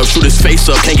clap it up. Shoot his face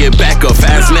up, can't get back up.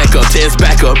 Fast neck up, tears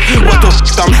back up. What the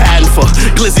I'm hiding for?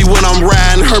 Glizzy when I'm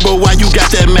riding, Herbo, why you got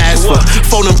that mask for?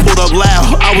 Phone and pulled up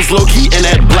loud, I was low-key in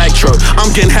that black truck. I'm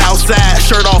getting outside,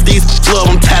 shirt off, these love,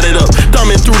 I'm tatted up.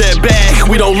 Thumbing through that bag,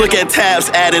 we don't look at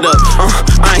tabs, add it up.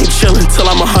 I ain't chillin' till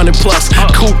I'm 100 plus.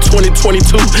 Coupe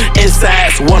 2022,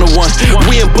 insides 101.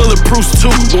 We in bulletproofs too,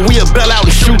 but we a bell out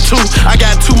and shoot too. I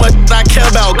got too much I care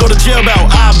about, go to jail about,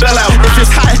 I bell out. If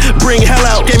it's high, bring hell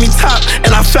out. Gave me top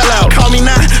and I fell out. Call me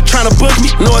now, tryna book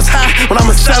me, know it's high, but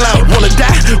I'ma sell out. Wanna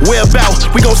die, where about?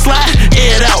 We gon' slide,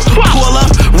 air it out. Pull up,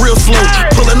 real slow,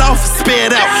 pulling off, spare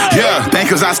it out. Yeah,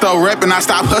 bankers, I start rapping, I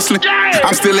stop hustling.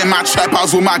 I'm still in my trap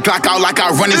house with my Glock out like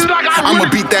I run this. I'ma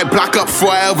beat that block up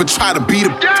before I ever try to beat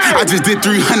him. I just did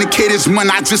 300K this month,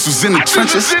 I just was in the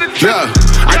trenches. Yeah,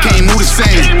 I can't move the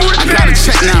same, I gotta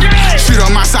check now. Shit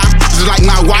on my side, just like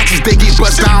my watches, they get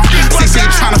bust down. 6 ain't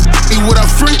tryna me with a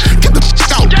friend, get the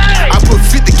out. I put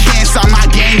 50 cans on my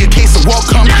gang in case a walk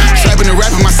come. Slapping and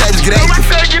rapping, my savage get active.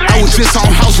 I was just on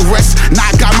house arrest, now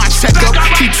I got my check up.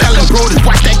 Keep telling bro to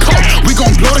watch that car, we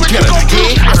gon' blow together.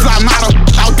 Yeah, I fly model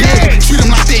out there, treat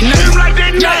them like they nothing.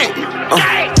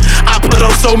 I put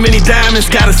on so many diamonds,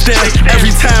 gotta stare.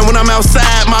 Every time when I'm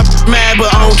outside, my mad,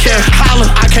 but I don't care. Holla,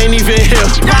 I can't even hear.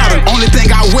 Only thing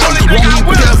I wear, won't need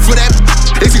bill for that.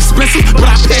 It's expensive, but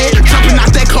I pay it. Jumping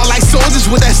out that car like soldiers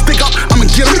with that stick up, I'ma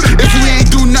get em. If we ain't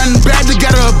do nothing bad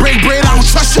together or break bread, I don't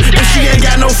trust you. If she ain't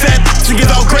got no fat to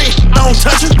give out great, I don't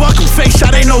touch it. Buckle face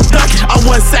shot, ain't no ducking. I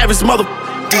want savage mother.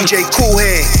 DJ Kool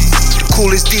Hand, the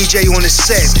coolest DJ on the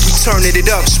set. We turning it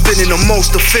up, spinning the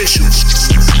most official.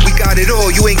 We got it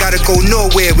all, you ain't gotta go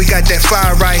nowhere. We got that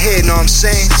fire right here, know what I'm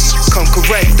saying? Come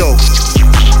correct though.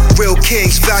 Real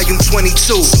Kings, volume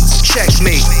 22.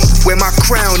 Checkmate, where my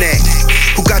crown at?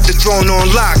 Who got the throne on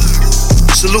lock?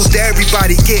 Salute to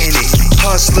everybody getting it.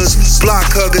 Hustlers, block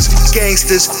huggers,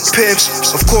 gangsters,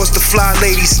 pimps. Of course the fly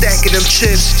ladies stacking them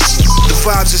chips. The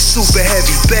vibes are super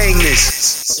heavy, bang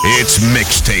this. It's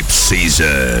mixtape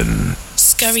season.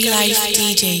 Scurry Life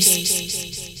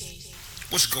DJs.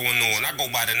 What's going on? I go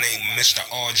by the name of Mr.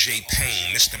 R.J.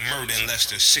 Payne, Mr. Murder in less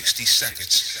than 60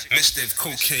 seconds. Mr. If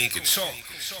Cocaine Could Talk.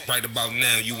 Right about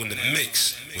now, you in the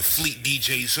mix with Fleet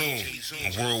DJ Zone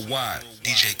and worldwide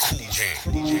DJ Kool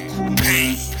Hand.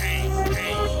 Payne.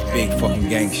 Big fucking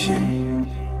gang shit.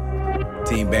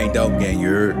 Team Bang Dope Gang, you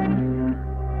heard?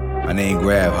 My name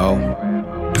Grab, ho.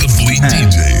 The Fleet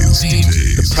DJs.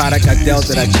 The product I dealt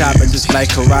it, I chop it just like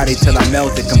karate till I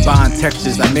melt it. Combine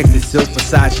textures, I mix the silk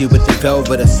Versace with the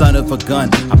velvet, a son of a gun.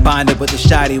 I bind it with the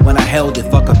shotty when I held it.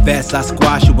 Fuck a vest, I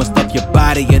squash you and stuff your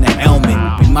body in a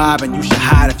helmet. Be mobbing, you should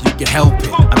hide if you can help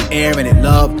it. I'm airing it,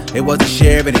 love, it wasn't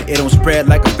sharing it. It don't spread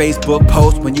like a Facebook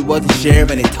post when you wasn't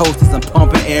sharing it. Toasted, I'm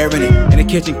pumping air in it. In the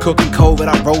kitchen cooking COVID,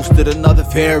 I roasted another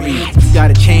variant. You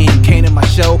got a chain, you came to my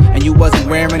show and you wasn't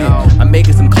wearing it. I'm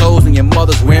making some clothes and your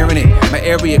mother's wearing it. My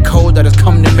area code that has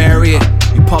come to marry it.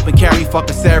 You pump and carry,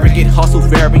 fucking surrogate. Hustle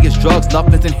various drugs,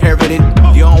 nothing's inherited.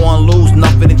 You don't wanna lose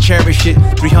nothing and cherish it.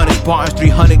 300 Spartans,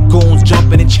 300 goons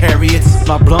jumping in chariots.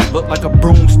 My blunt look like a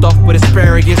broom stuffed with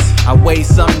asparagus. I weigh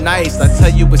something nice, I tell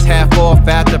you it's half off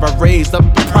after I raised up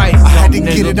the price. I had to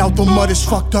get it out, the mud is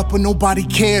fucked up and nobody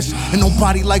cares. And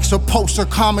nobody likes her posts or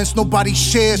comments, nobody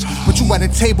shares. But you at a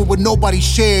table with nobody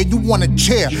share. You want a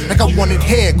chair, like I wanted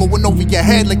hair. Going over your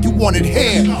head like you wanted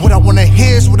hair. What I wanna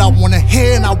hear is what I wanna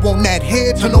hear. And I want that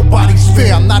hair to nobody's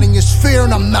fear. I'm not in your sphere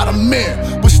and I'm not a mayor,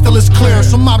 but still it's clear,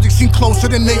 some objects seem closer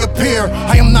than they appear.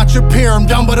 I am not your peer, I'm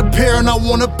down by the pier and I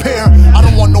want a pair. I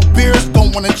don't want no beers,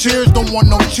 don't want no cheers, don't want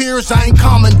no cheers. I ain't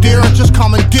commandeer, I just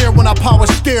commandeer when I power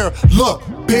steer. Look,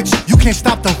 bitch, you can't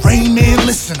stop the rain, man,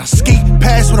 listen. I skate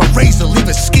past with a razor, leave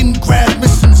a skin grab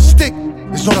missing. Stick,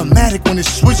 it's automatic when it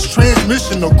switch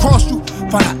transmission. Across you,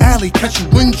 find an alley, catch you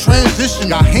in transition.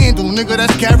 Got handle, nigga,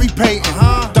 that's Gary Payton.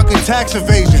 Ducking tax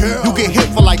evasion, you get hit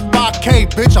for like 5K,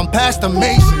 bitch, I'm past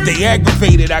amazing. They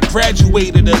aggravated, I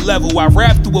graduated a level. I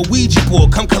rap through a Ouija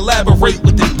board, come collaborate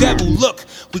with the devil. Look,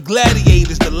 we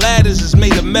gladiators, the ladders is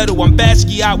made of metal. I'm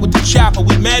Basquiat with the chopper,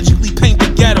 we magically paint the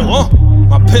ghetto,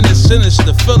 My pen is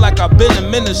sinister, feel like I've been a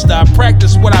minister. I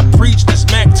practice what I preach, this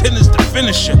Mac 10 is the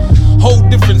finisher. Whole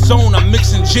different zone, I'm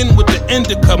mixing gin with the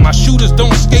indica. My shooters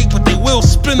don't skate, but they will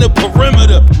spin the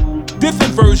perimeter.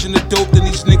 Different version of dope than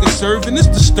these niggas serving. It's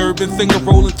disturbing, finger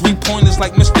rolling 3-pointers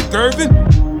like Mr. Gervin.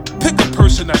 Pick a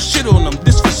person, I shit on them,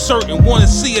 this for certain. Wanna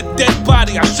see a dead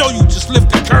body, I show you, just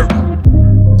lift the curtain.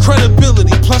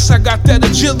 Credibility, plus I got that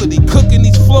agility. Cooking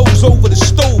these flows over the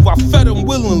stove, I fed them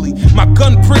willingly. My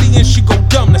gun pretty and she go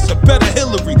dumb, that's a better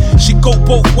Hillary. She go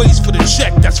both ways for the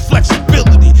check, that's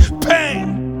flexibility. Bang!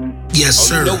 Yes,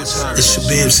 sir. It's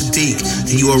Shabam Sadiq,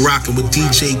 and you are rocking with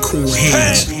DJ Cool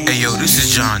Hands. Hey, yo, this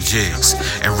is John Jiggs,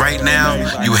 and right now,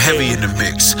 you heavy in the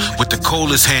mix with the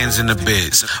coldest hands in the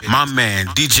biz. My man,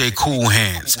 DJ Cool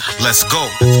Hands. Let's go.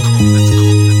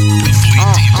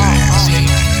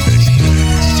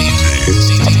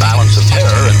 A balance of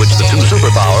terror in which the two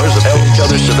superpowers have held each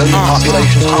other's civilian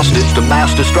populations hostage to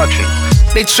mass destruction.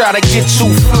 They try to get you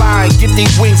flying, get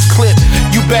their wings clipped.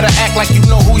 You better act like you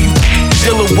know who you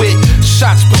dealing with.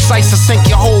 Shots precise to sink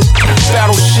your whole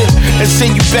battleship and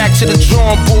send you back to the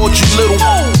drawing board, you little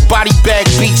body bag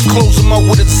beats. Close them up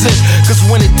with a zip, cause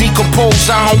when it decompose,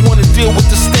 I don't wanna deal with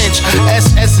the stench.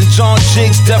 SS and John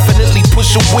Jiggs definitely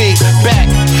push a wig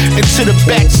back into the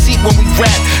back seat when we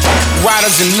rap.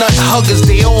 Riders and nut huggers,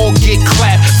 they all get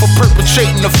clapped for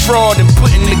perpetrating the fraud and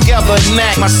putting together an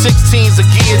act. My 16s are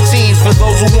guillotines for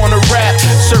those who wanna rap.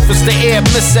 Surface to air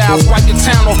missiles, wipe your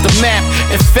town off the map.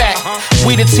 In fact,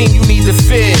 we the team you need to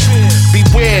fear.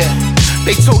 Beware,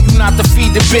 they told you not to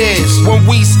feed the bears. When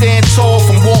we stand tall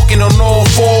from walking on all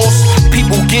fours,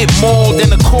 people get mauled and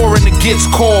the coroner gets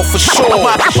called for sure.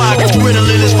 My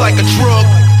adrenaline is like a drug.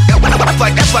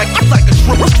 Like a drug.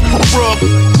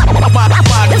 My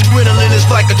adrenaline is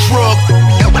like a drug.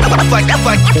 Like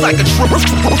a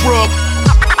drug.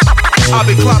 I've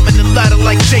been climbing the ladder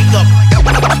like Jacob.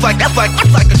 Like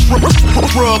a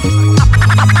drug.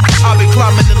 I've been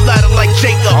climbing the ladder like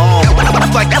Jacob.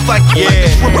 Like a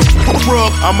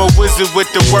drug. I'm a wizard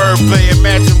with the wordplay.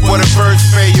 Imagine what a bird's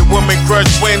pay. Your woman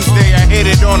crush Wednesday, I hit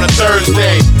it on a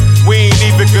Thursday. We ain't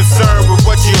even concerned with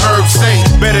what you heard say.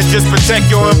 Better just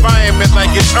protect your environment like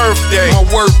it's Earth Day. My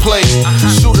wordplay,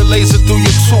 shoot a laser through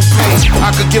your toupee. I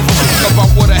could give a fuck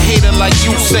about what a hater like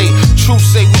you say. Truth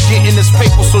say we getting this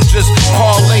paper, so just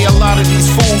parlay. A lot of these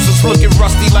fools is looking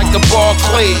rusty like the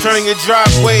Barclays. Turn your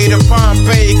driveway to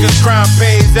Pompeii, cause crime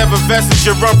pays. Effervescent,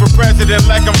 you run for president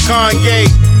like I'm Kanye.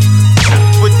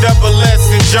 With double S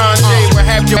and John Jay, we'll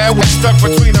have your head stuck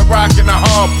between a rock and a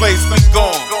hard place. We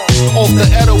gone. Off the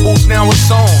edibles, now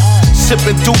it's on.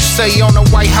 Sipping Douce on the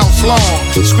White House lawn.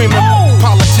 Screaming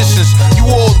politicians, you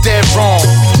all dead wrong.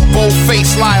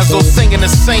 Bold-faced liars all singing the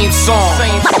same song.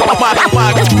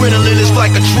 My adrenaline is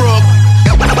like a drug.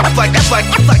 Like a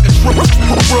drug.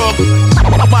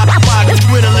 My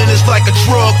adrenaline is like a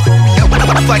drug.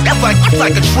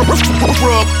 Like a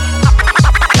drug.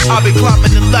 I've been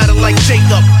climbing the ladder like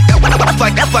Jacob,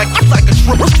 like a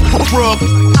drug.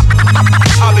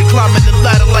 I've been climbing the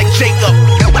ladder like Jacob,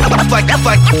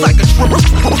 like a drug.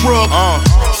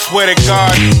 Swear to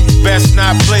God, best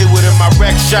not play with in my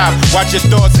rec shop. Watch your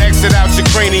thoughts exit out your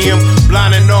cranium,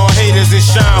 blinding all haters and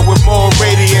shine with more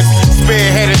radiance.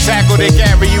 Spearhead and tackle, they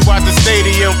carry you out the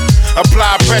stadium.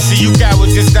 Apply pressure, you got what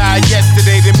just died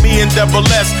yesterday. Then me and Double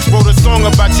S wrote a song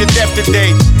about your death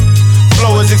today.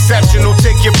 Flow is exceptional,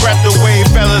 take your breath away.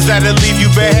 Fellas that'll leave you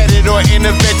beheaded or in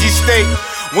a veggie state.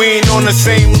 We ain't on the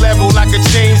same level, I could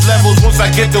change levels. Once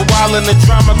I get the wild and the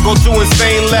drama, go to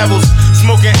insane levels.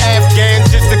 Smoking Afghan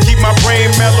just to keep my brain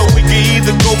mellow. We can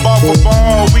either go ball for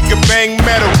ball or we can bang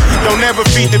metal. Don't ever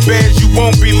feed the beds, you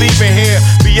won't be leaving here.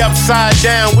 Be upside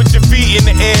down with your feet in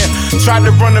the air. Tried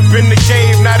to run up in the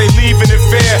cave, now they leaving it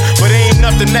fair. But ain't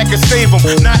nothing that can save them,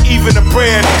 not even a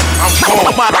prayer. I'm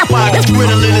gone. My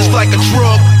adrenaline is like a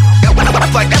drug.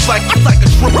 Like a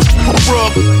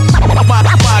drug. My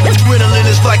adrenaline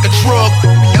is like a drug.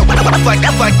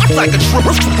 Like a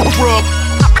drug.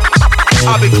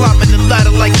 I've been climbing the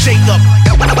ladder like Jacob,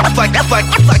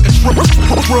 like a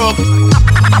drug.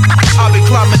 I've been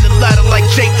climbing the ladder like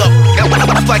Jacob,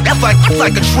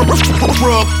 like a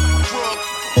drug.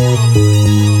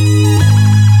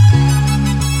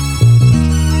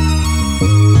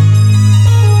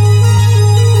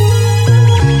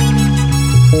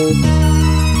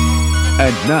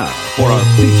 And now for our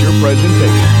feature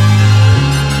presentation.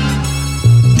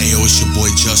 Hey yo, it's your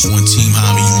boy Just One Team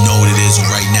Homie, you know what it is. And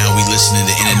right now we listening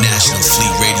to International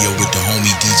Fleet Radio with the homie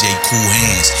DJ Cool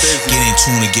Hands. Get in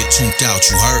tune and get tuned out,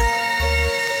 you heard?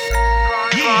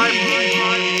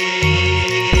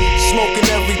 Smoking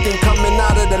everything coming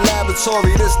out of the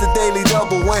laboratory. This the daily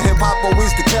double when hip hop always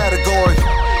the category.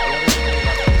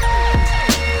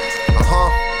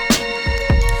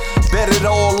 Bet it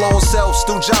all on self,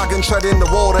 still jogging, treading the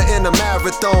water in a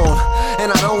marathon.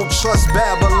 And I don't trust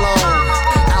Babylon.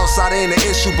 Outside ain't an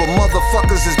issue, but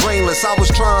motherfuckers is brainless. I was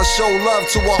trying to show love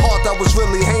to a heart that was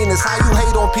really heinous. How you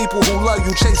hate on people who love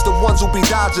you, chase the ones who be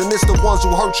dodging. It's the ones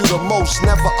who hurt you the most,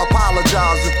 never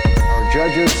apologizing. Our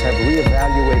judges have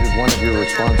reevaluated one of your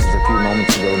responses a few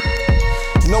moments ago.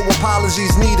 No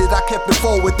apologies needed, I kept it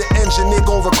forward. The engineer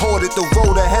gon' record it. The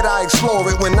road ahead, I explore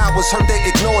it. When I was hurt, they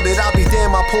ignored it. I be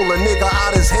damn, I pull a nigga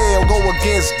out his hell. Go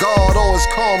against God or his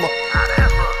karma.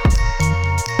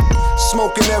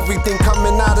 Smoking everything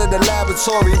coming out of the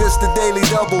laboratory. This the daily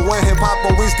double when hip hop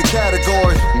always the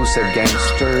category. You said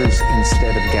gangsters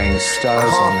instead of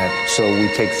gangsters on that, so we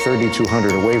take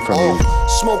 3,200 away from you.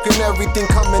 Smoking everything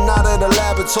coming out of the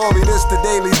laboratory. This the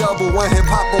daily double when hip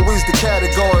hop always the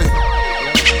category.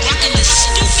 Rockin' the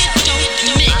stupid dope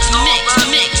mix.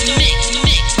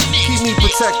 Keep me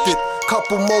protected.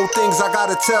 Couple more things I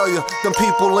gotta tell you. Them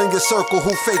people in your circle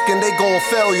who faking, they gon'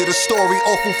 fail you. The story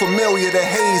awful familiar. The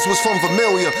haze was from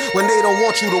Vermilion. When they don't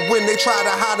want you to win, they try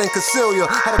to hide and conceal you.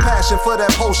 Had a passion for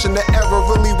that potion. The era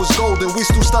really was golden. We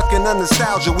still stuck in the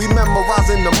nostalgia. We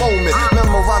memorizing the moment.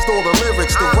 Memorized all the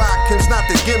lyrics. The rock hymns, not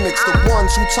the gimmicks. The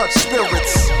ones who touch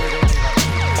spirits.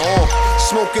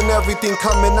 Smoking everything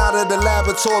coming out of the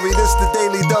laboratory. This the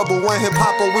daily double when hip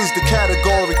hop always the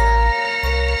category.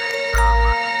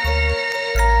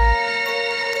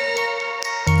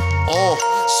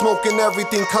 Smoking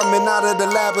everything coming out of the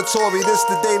laboratory. This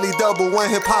the daily double when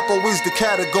hip hop always the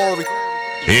category.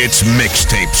 It's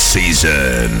mixtape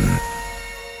season.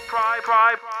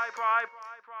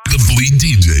 The Fleet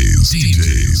DJs.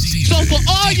 So for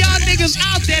all y'all niggas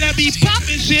out there that be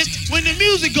popping shit, when the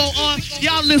music go on,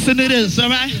 y'all listen to this,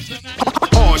 alright?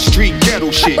 Hard street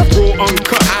ghetto shit, raw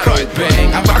uncut, cut.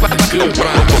 Bang, I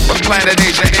Planet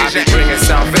Asia, bringing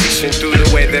salvation through the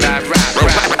way that I rap.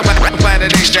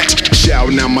 Planet Asia,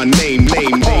 shouting out my name.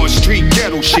 Hard street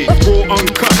ghetto shit, raw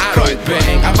uncut, cut.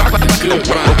 Bang,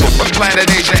 Planet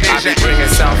Asia, bringing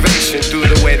salvation through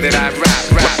the way that I rap.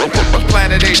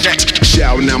 Planet Asia,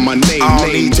 shouting out my name. I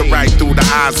don't need to write through the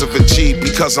eyes of a G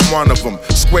because I'm one of them.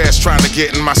 Squares trying to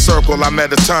get in my circle, I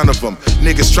met a ton of them.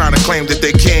 Niggas trying to claim that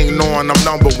they king, knowing I'm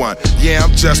number one. Yeah,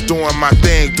 I'm just doing my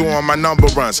thing, doing my number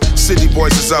runs. City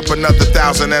Boys is up another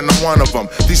 1,000 and I'm one of them.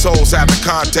 These hoes having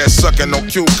contests, sucking on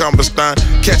cucumbers, done.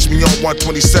 Catch me on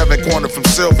 127 corner from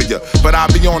Sylvia. But I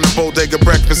be on the bodega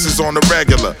breakfasts on the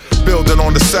regular. Building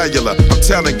on the cellular, I'm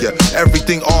telling you,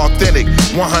 everything authentic,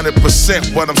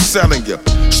 100% what I'm selling you.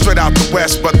 Straight out the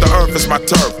west, but the earth is my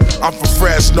turf. I'm from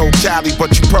Fresno, Cali,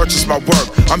 but you purchase my work.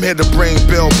 I'm here to bring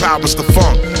Bill Powers the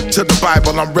funk. To the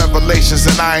Bible, I'm Revelations,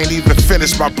 and I ain't even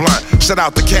finished my blunt. Shout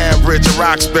out to Cambridge and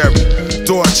Roxbury,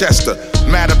 Dorchester,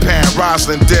 Mattapan,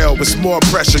 Roslyn, Dale. It's more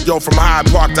pressure, yo, from Hyde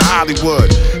Park to Hollywood.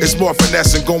 It's more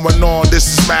finessing going on. This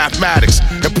is mathematics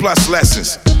and plus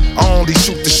lessons. I only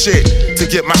shoot the shit to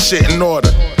get my shit in order.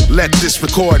 Let this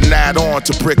recording add on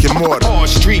to brick and mortar. All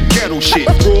street ghetto shit,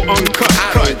 raw uncut,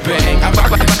 cut. Bang, I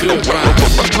good rhyme.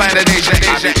 Planet Asia,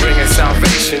 I be bringing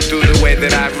salvation through the way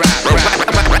that I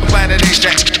rap. Planet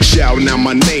Asia, shouting out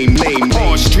my name.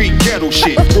 All street ghetto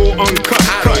shit, raw uncut,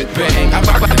 cut. Bang, I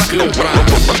good rhyme.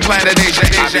 Planet Asia,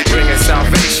 I be bringing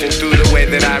salvation through the way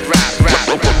that I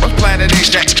rap. Planet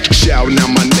Asia, shouting out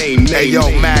my name. Hey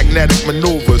yo, magnetic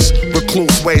maneuvers,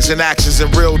 recluse ways and actions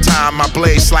in real time. My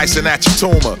blade slicing at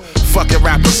your tumor. Fucking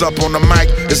rappers up on the mic,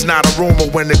 it's not a rumor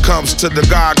when it comes to the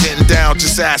guard getting down,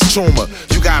 just ask Chuma.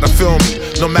 You gotta feel me,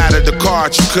 no matter the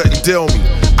card, you couldn't deal me.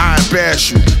 I embarrass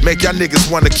you, make y'all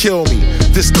niggas wanna kill me.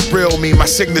 This the real me, my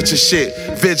signature shit.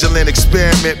 Vigilant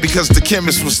experiment because the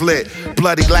chemist was lit.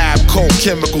 Bloody lab coat,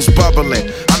 chemicals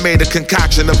bubbling. I made a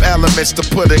concoction of elements to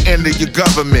put an end to your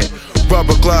government.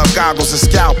 Rubber glove, goggles, and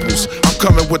scalpels. I'm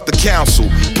coming with the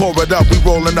council. Pour it up, we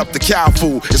rolling up the cow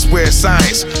food. It's weird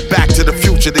science. Back to the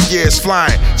future, the year's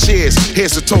flying. Cheers,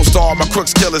 here's a toast to all my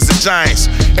crooks, killers, and giants.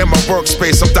 In my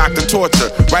workspace, I'm Dr.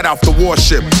 Torture, right off the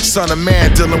warship. Son of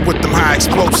man dealing with them high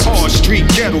explosives. All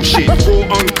street ghetto shit,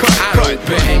 raw uncut, cut.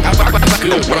 Bang, I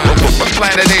good rhyme.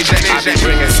 Planet Asia, I be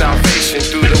bringing salvation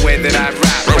through the way that I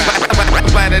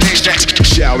rap. Planet Asia,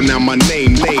 shouting out my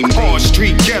name. All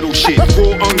street ghetto shit,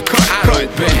 raw uncut, cut.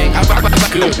 Bang, I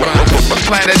good rhyme.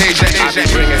 Planet Asia, I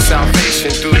be bringing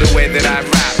salvation through the way that I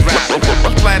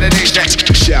rap. Planet Asia,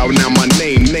 shouting out my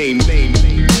name.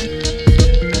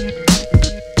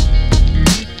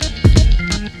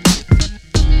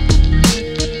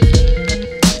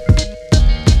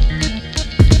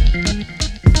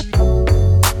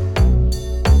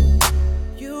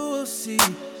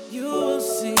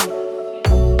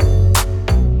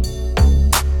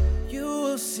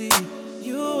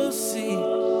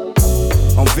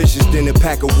 Vicious than a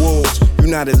pack of wolves. You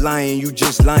not a lion, you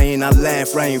just lying. I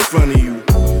laugh right in front of you.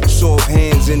 Soft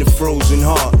hands in a frozen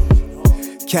heart.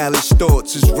 Callous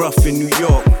thoughts is rough in New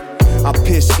York. I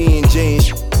piss E&J and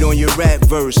shit on your rap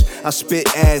verse. I spit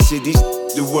acid, these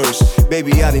the worst.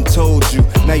 Baby, I done told you,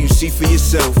 now you see for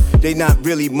yourself. They not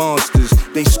really monsters,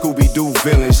 they Scooby-Doo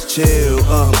villains. Chill,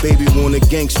 baby want a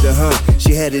gangster, huh?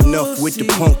 She had enough with the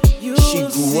punk, she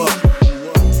grew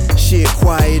up. She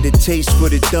acquired a taste for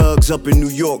the thugs up in New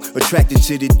York. Attracted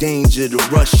to the danger, the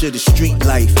rush of the street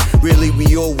life. Really,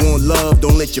 we all want love,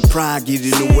 don't let your pride get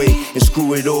in the way and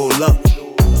screw it all up.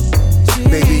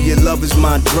 Baby, your love is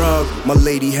my drug, my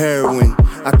lady heroin.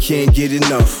 I can't get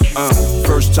enough.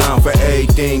 First time for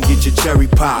everything, get your cherry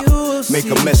pop. Make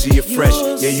a mess of your fresh,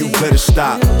 yeah, you better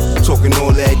stop. Talking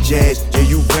all that jazz, yeah,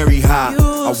 you very high.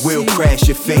 I will crash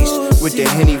your face with the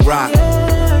Henny Rock.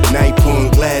 Now he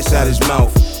pulling glass out his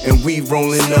mouth, and we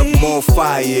rolling up more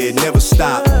fire, it never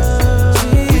stop.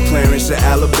 We Clarence of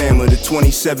Alabama, the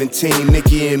 2017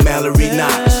 Nicki and Mallory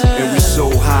Knox. And we so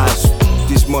high,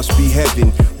 this must be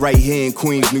heaven. Right here in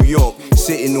Queens, New York,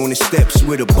 sitting on the steps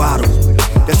with a bottle.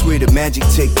 That's where the magic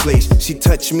take place. She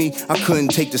touched me, I couldn't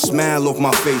take the smile off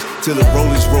my face. Till the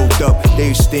rollers rolled up, they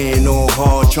was staying all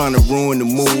hard, trying to ruin the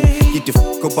mood. Get the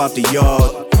fuck up out the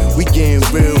yard. We getting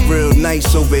real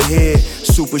nice over here.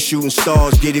 Super shooting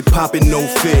stars, get it poppin', no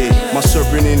fear. My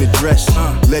serpent in a dress,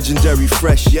 legendary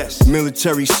fresh, yes.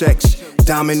 Military sex,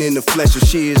 diamond in the flesh. If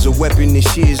she is a weapon, then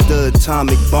she is the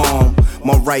atomic bomb.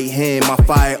 My right hand, my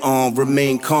firearm,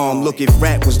 remain calm. Look, if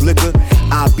rap was liquor,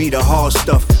 I'd be the hard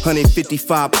stuff.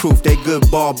 155 proof, that good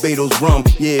Barbados rum.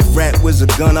 Yeah, if rap was a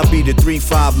gun, I'd be the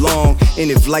 3-5 long.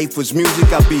 And if life was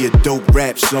music, I'd be a dope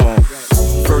rap song.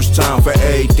 First time for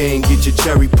everything, get your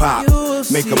cherry pop.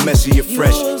 Make a mess of your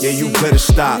fresh, yeah, you better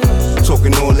stop.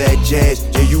 Talking all that jazz,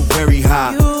 yeah, you very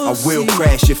high. I will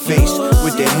crash your face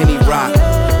with the Henny Rock.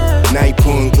 Now he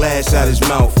pulling glass out his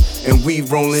mouth, and we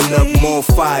rolling up more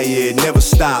fire, it never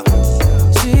stop.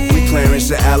 We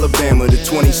Clarence of Alabama, the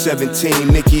 2017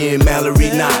 Nicki and Mallory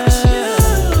Knox.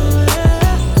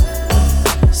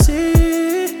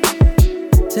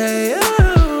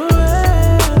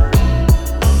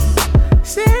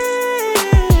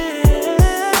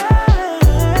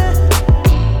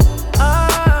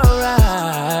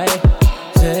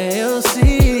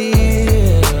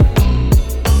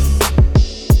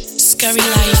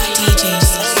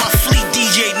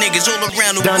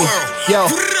 Yo,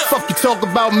 fuck you talk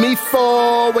about me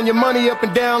for when your money up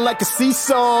and down like a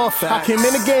seesaw. Facts. I came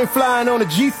in the game flying on a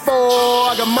G4.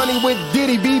 I got money with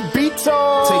Diddy, beat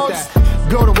talks. Take that.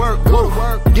 Go to work,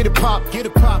 get it pop,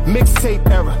 mixtape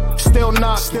era, still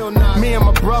knocking. Me and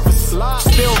my brothers,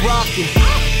 still rocking.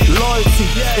 Loyalty,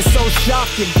 it's so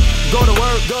shocking. Go to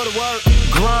work,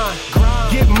 grind,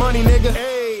 get money, nigga,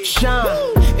 shine.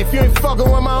 If you ain't fucking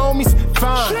with my homies,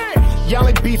 fine. Y'all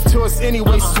ain't beef to us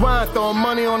anyway. Swine throwing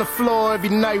money on the floor every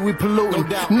night, we polluting.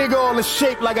 Nigga all in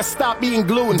shape like I stopped eating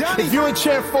gluten. If you ain't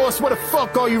cheering for us, what the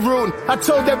fuck are you rooting? I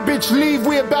told that bitch leave,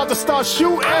 we about to start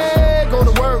shooting. Hey, go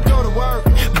to work.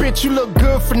 Bitch, you look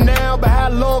good for now, but how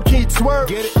long can you twerk?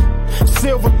 Get it?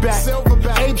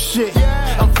 Silverback, ape shit.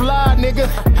 I'm fly, nigga.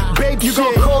 Babe, you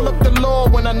gon' call up the law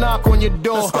when I knock on your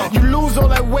door. You lose all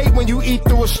that weight when you eat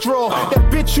through a straw.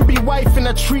 That bitch you be wifing,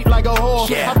 I treat like a whore.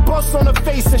 I bust on her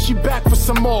face and she back for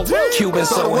some more. Cuban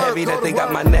so heavy that they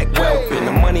got my neck welting.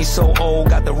 The money so old,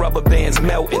 got the rubber bands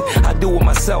melting. I do it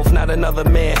myself, not another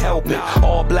man helping.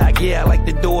 All black, yeah, I like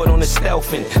to do it on the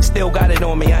stealthin'. Still got it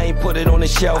on me, I ain't put it on the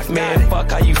shelf, man.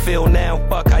 Fuck how you feel now,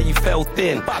 fuck how you felt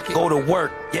then. Go to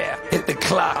work, yeah, hit the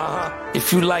clock.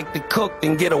 If you like to cook,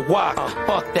 then get a wok.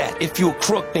 Fuck that, if you a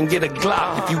crook, then get a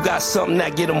Glock. If you got something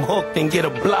that get them hooked, then get a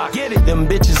block. Get it. Them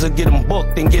bitches will get them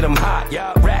booked, then get them hot.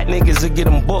 Rat niggas will get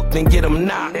them booked, then get them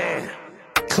knocked.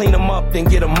 Clean them up, then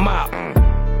get them mopped.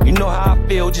 You know how I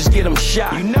feel, just get them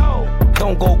shot. You know,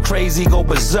 don't go crazy, go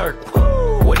berserk.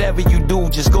 Whatever you do,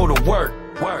 just go to work.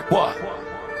 What?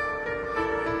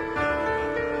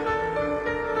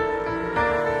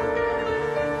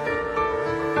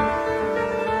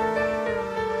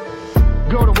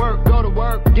 Go to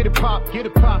work, get it pop,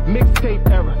 mixtape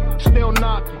era, still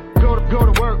knocking. Go to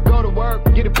work,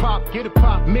 get it pop,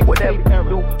 mixtape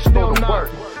era, still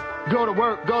knocking. Go to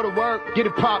work, get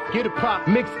it pop,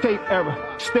 mixtape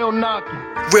era, still knocking.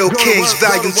 Real Kings,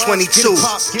 Volume 22,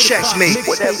 Checkmate.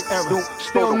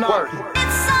 Still knocking.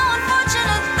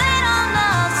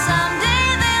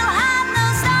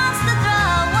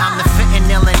 I'm the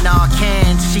fentanyl in all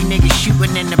cans. See niggas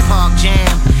shooting in the park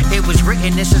jam. It was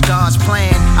written, this is God's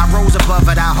plan. I rose above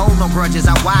it, I hold no grudges,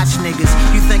 I watch niggas.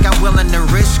 You think I'm willing to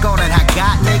risk all that I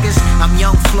got, niggas? I'm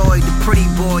young Floyd, the pretty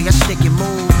boy, I stick and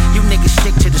move. You niggas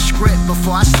stick to the script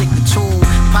before I stick the tool.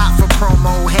 Pop for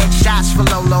promo, headshots for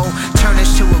Lolo. Turn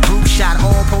this to a group shot,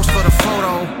 all post for the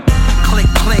photo. Click,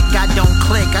 I don't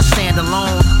click, I stand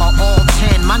alone. All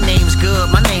 10, my name's good,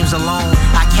 my name's alone.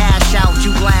 I cash out,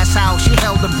 you glass out, she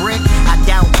held the brick. I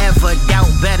doubt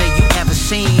better you ever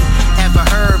seen, ever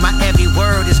heard. My every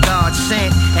word is God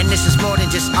sent, and this is more than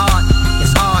just art,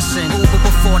 it's arson. Uber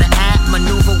before the app,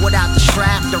 maneuver without the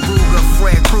strap. The Ruger,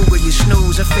 Fred Krueger, you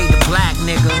snooze and fade the black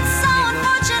nigga. So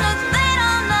unfortunate they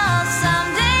don't know,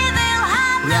 someday they'll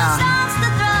have no songs to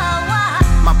throw.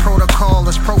 My protocol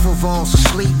is propofol, so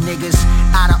sleep niggas.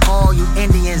 Out of all you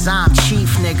Indians, I'm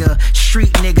chief nigga.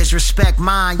 Street niggas respect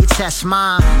mine, you test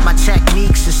mine. My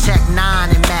techniques is Tech 9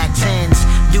 and Mac 10s.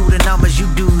 Do the numbers, you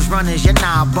dudes runners, you're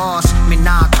not boss. Me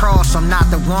not cross, I'm not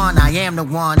the one, I am the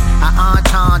one. I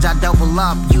entendre, I double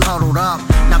up, you huddled up.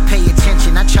 Now pay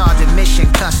attention, I charge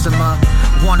admission, customer.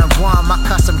 One of one, my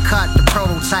custom cut, the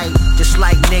prototype. Just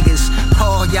like niggas,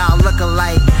 all y'all look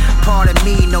alike. Pardon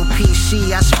me, no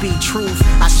PC, I speak truth.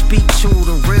 I speak to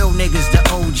the real niggas, the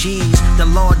OGs. The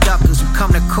Lord Duckers who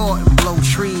come to court and blow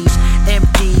trees.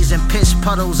 Empties and piss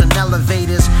puddles and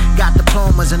elevators. Got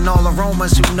diplomas and all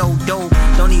aromas who know dope.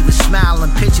 Don't even smile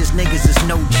in pictures, niggas is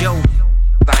no joke.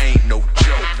 I ain't no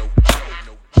joke.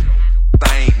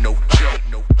 I ain't no joke.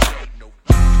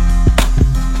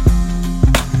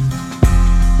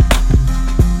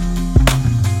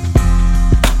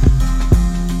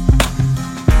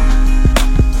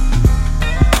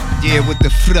 Yeah, what the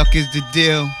fuck is the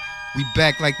deal? We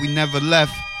back like we never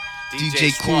left.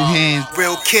 DJ Cool Hands.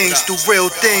 Real Kings do real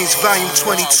things, Volume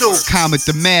 22. Comet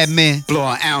the Madman. Blow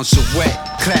an ounce of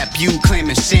wet, clap you, claim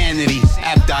insanity.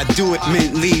 After I do it,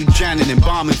 mint leave drowning in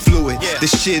bombing fluid.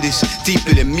 This shit is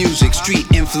deeper than music, street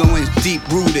influence, deep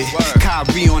rooted.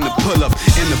 Kyrie on the pull up,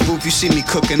 in the booth you see me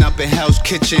cooking up in Hell's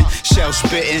Kitchen. Shell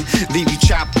spitting, leave you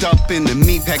chopped up in the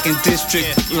meat packing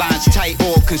district. Lines tight,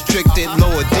 all constricted,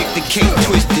 low addicted, cake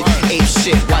twisted. Ape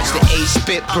shit, watch the A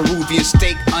spit, Peruvian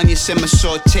steak, onion simmer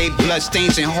saute. Blood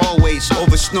stains in hallways,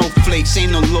 over snowflakes.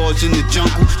 Ain't no laws in the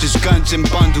jungle, just guns and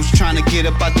bundles. Trying to get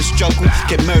up out the struggle.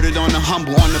 Get murdered on the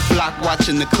humble, on the block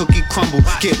watching the cookie crumble.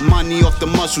 Get money off the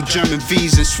muscle, German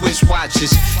V's and Swiss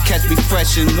watches. Catch me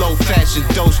fresh in low fashion,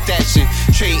 dose stashing.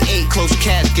 Trade 8, close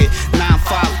casket.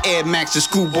 9.5 Air Max and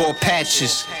screwball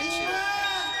patches.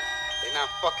 They not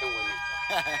fucking with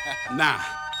me. Nah.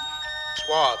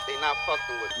 Swab, they not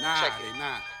fucking with me. Nah, Check they it.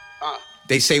 not.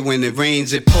 They say when it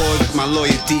rains, it pours. My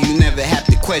loyalty, you never have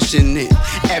to question it.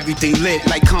 Everything lit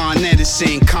like Con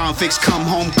Edison. Convicts come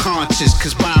home conscious,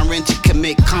 cause buying rent to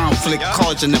commit conflict,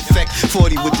 cause and effect.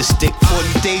 40 with the stick,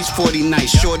 40 days, 40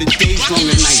 nights. Shorter days,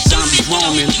 longer nights. Zombies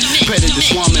roaming, predators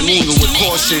swarming, moving with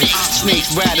caution.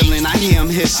 Snakes rattling, I hear them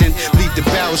hissing. Leave the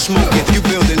barrel smoking, you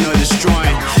building or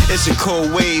destroying. It's a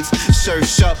cold wave,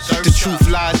 surfs up. The truth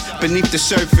lies beneath the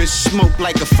surface. Smoke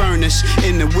like a furnace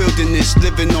in the wilderness,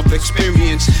 living off experience.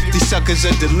 These suckers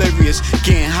are delirious,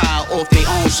 getting high off their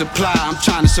own supply. I'm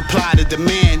trying to supply the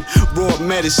demand. Raw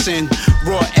medicine,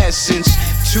 raw essence.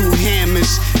 2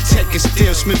 hammers, Tech is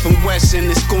still Smith & Wesson.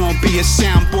 It's gonna be a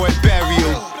soundboy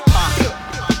burial.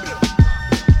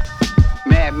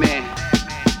 Madman,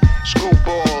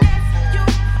 Screwball,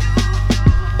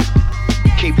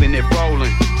 keeping it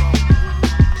rolling.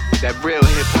 That real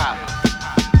hip hop.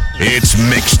 It's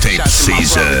mixtape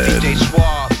season. DJ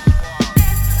Suave.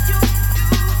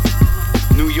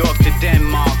 New York to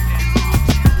Denmark.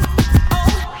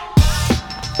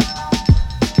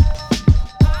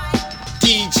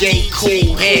 DJ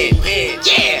Cool Head.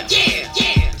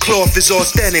 Cloth is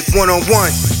authentic,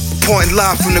 one-on-one. Pointing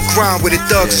live from the ground where the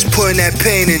thugs is putting that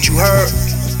pain in, you heard?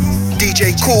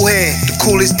 DJ Cool Head, the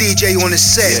coolest DJ on the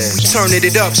set. We turning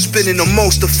it up, spinning the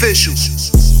most official.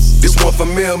 This one for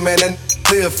Mill, man, that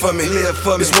live for me.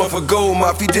 This one for Gold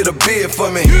Mop, he did a bid for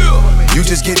me. You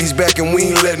just get these back and we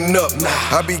ain't letting up.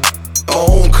 I be our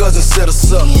own cousin set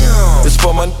us up. It's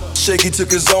for my Shaky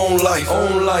took his own life.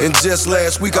 And just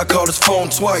last week I called his phone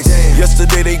twice.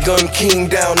 Yesterday they gunned King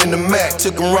down in the Mac.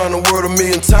 Took him around the world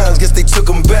 1,000,000 times, guess they took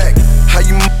him back. How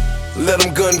you let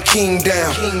him gun King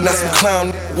down? Now some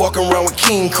clown walking around with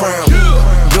King crown.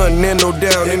 Gun Nando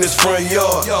down in his front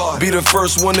yard. Be the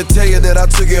first one to tell you that I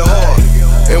took it hard.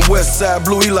 And Westside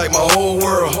Blue, he like my whole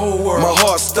world. My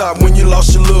heart stopped when you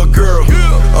lost your little girl.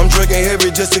 I'm drinking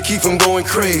heavy just to keep from going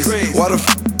crazy. Why the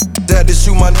that to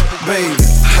shoot my baby?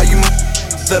 How you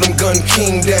let him gun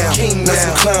King down? Now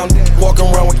some clown walking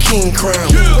around with King crown.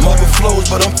 Mother flows,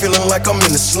 but I'm feeling like I'm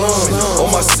in the slums.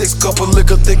 On my 6th cup of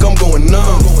liquor, think I'm going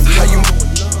numb. How you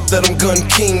let him gun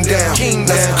King down?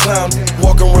 Now some clown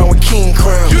walking around with King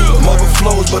crown. Mother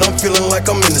flows, but I'm feeling like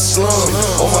I'm in the slums.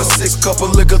 On my 6th cup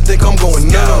of liquor, think I'm going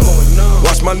numb.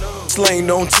 Watch my slain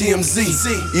on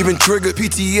TMZ. Even triggered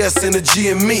PTS in the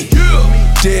GME.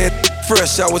 Dead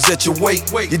fresh, I was at your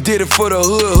weight. You did it for the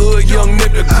hood, young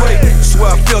nigga great.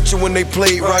 Swear I felt you when they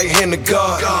played right hand to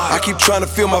God. I keep trying to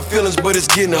feel my feelings, but it's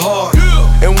getting hard.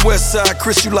 And Westside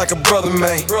Chris, you like a brother,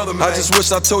 man. I just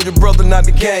wish I told your brother not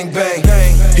to gang bang.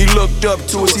 He looked up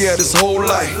to us, he had his whole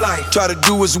life. Try to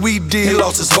do as we did, he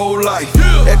lost his whole life.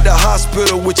 At the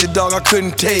hospital with your dog, I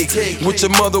couldn't take it. With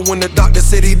your mother when the doctor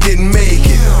said he didn't make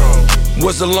it.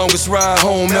 Was the longest ride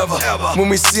home ever. When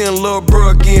we seeing Lil' Bro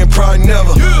again, probably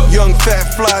never. Young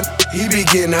fat fly, he be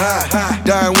getting high.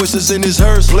 Dying wishes in his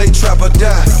hearse, play trap or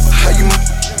die. How you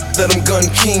let him gun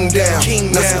King down?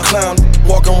 Now some clown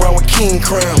walking around with King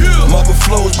crown. Mother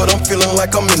flows, but I'm feeling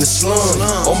like I'm in the slums.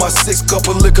 On my 6th cup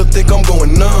of liquor, think I'm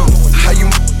going numb. How you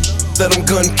let him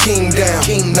gun King down?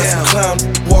 Now some clown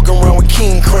walking around with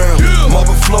King crown.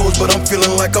 Mother flows, but I'm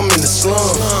feeling like I'm in the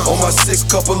slums. On my 6th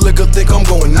cup of liquor, think I'm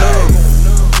going numb.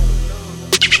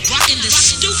 Rockin' the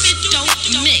stupid dope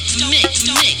mix.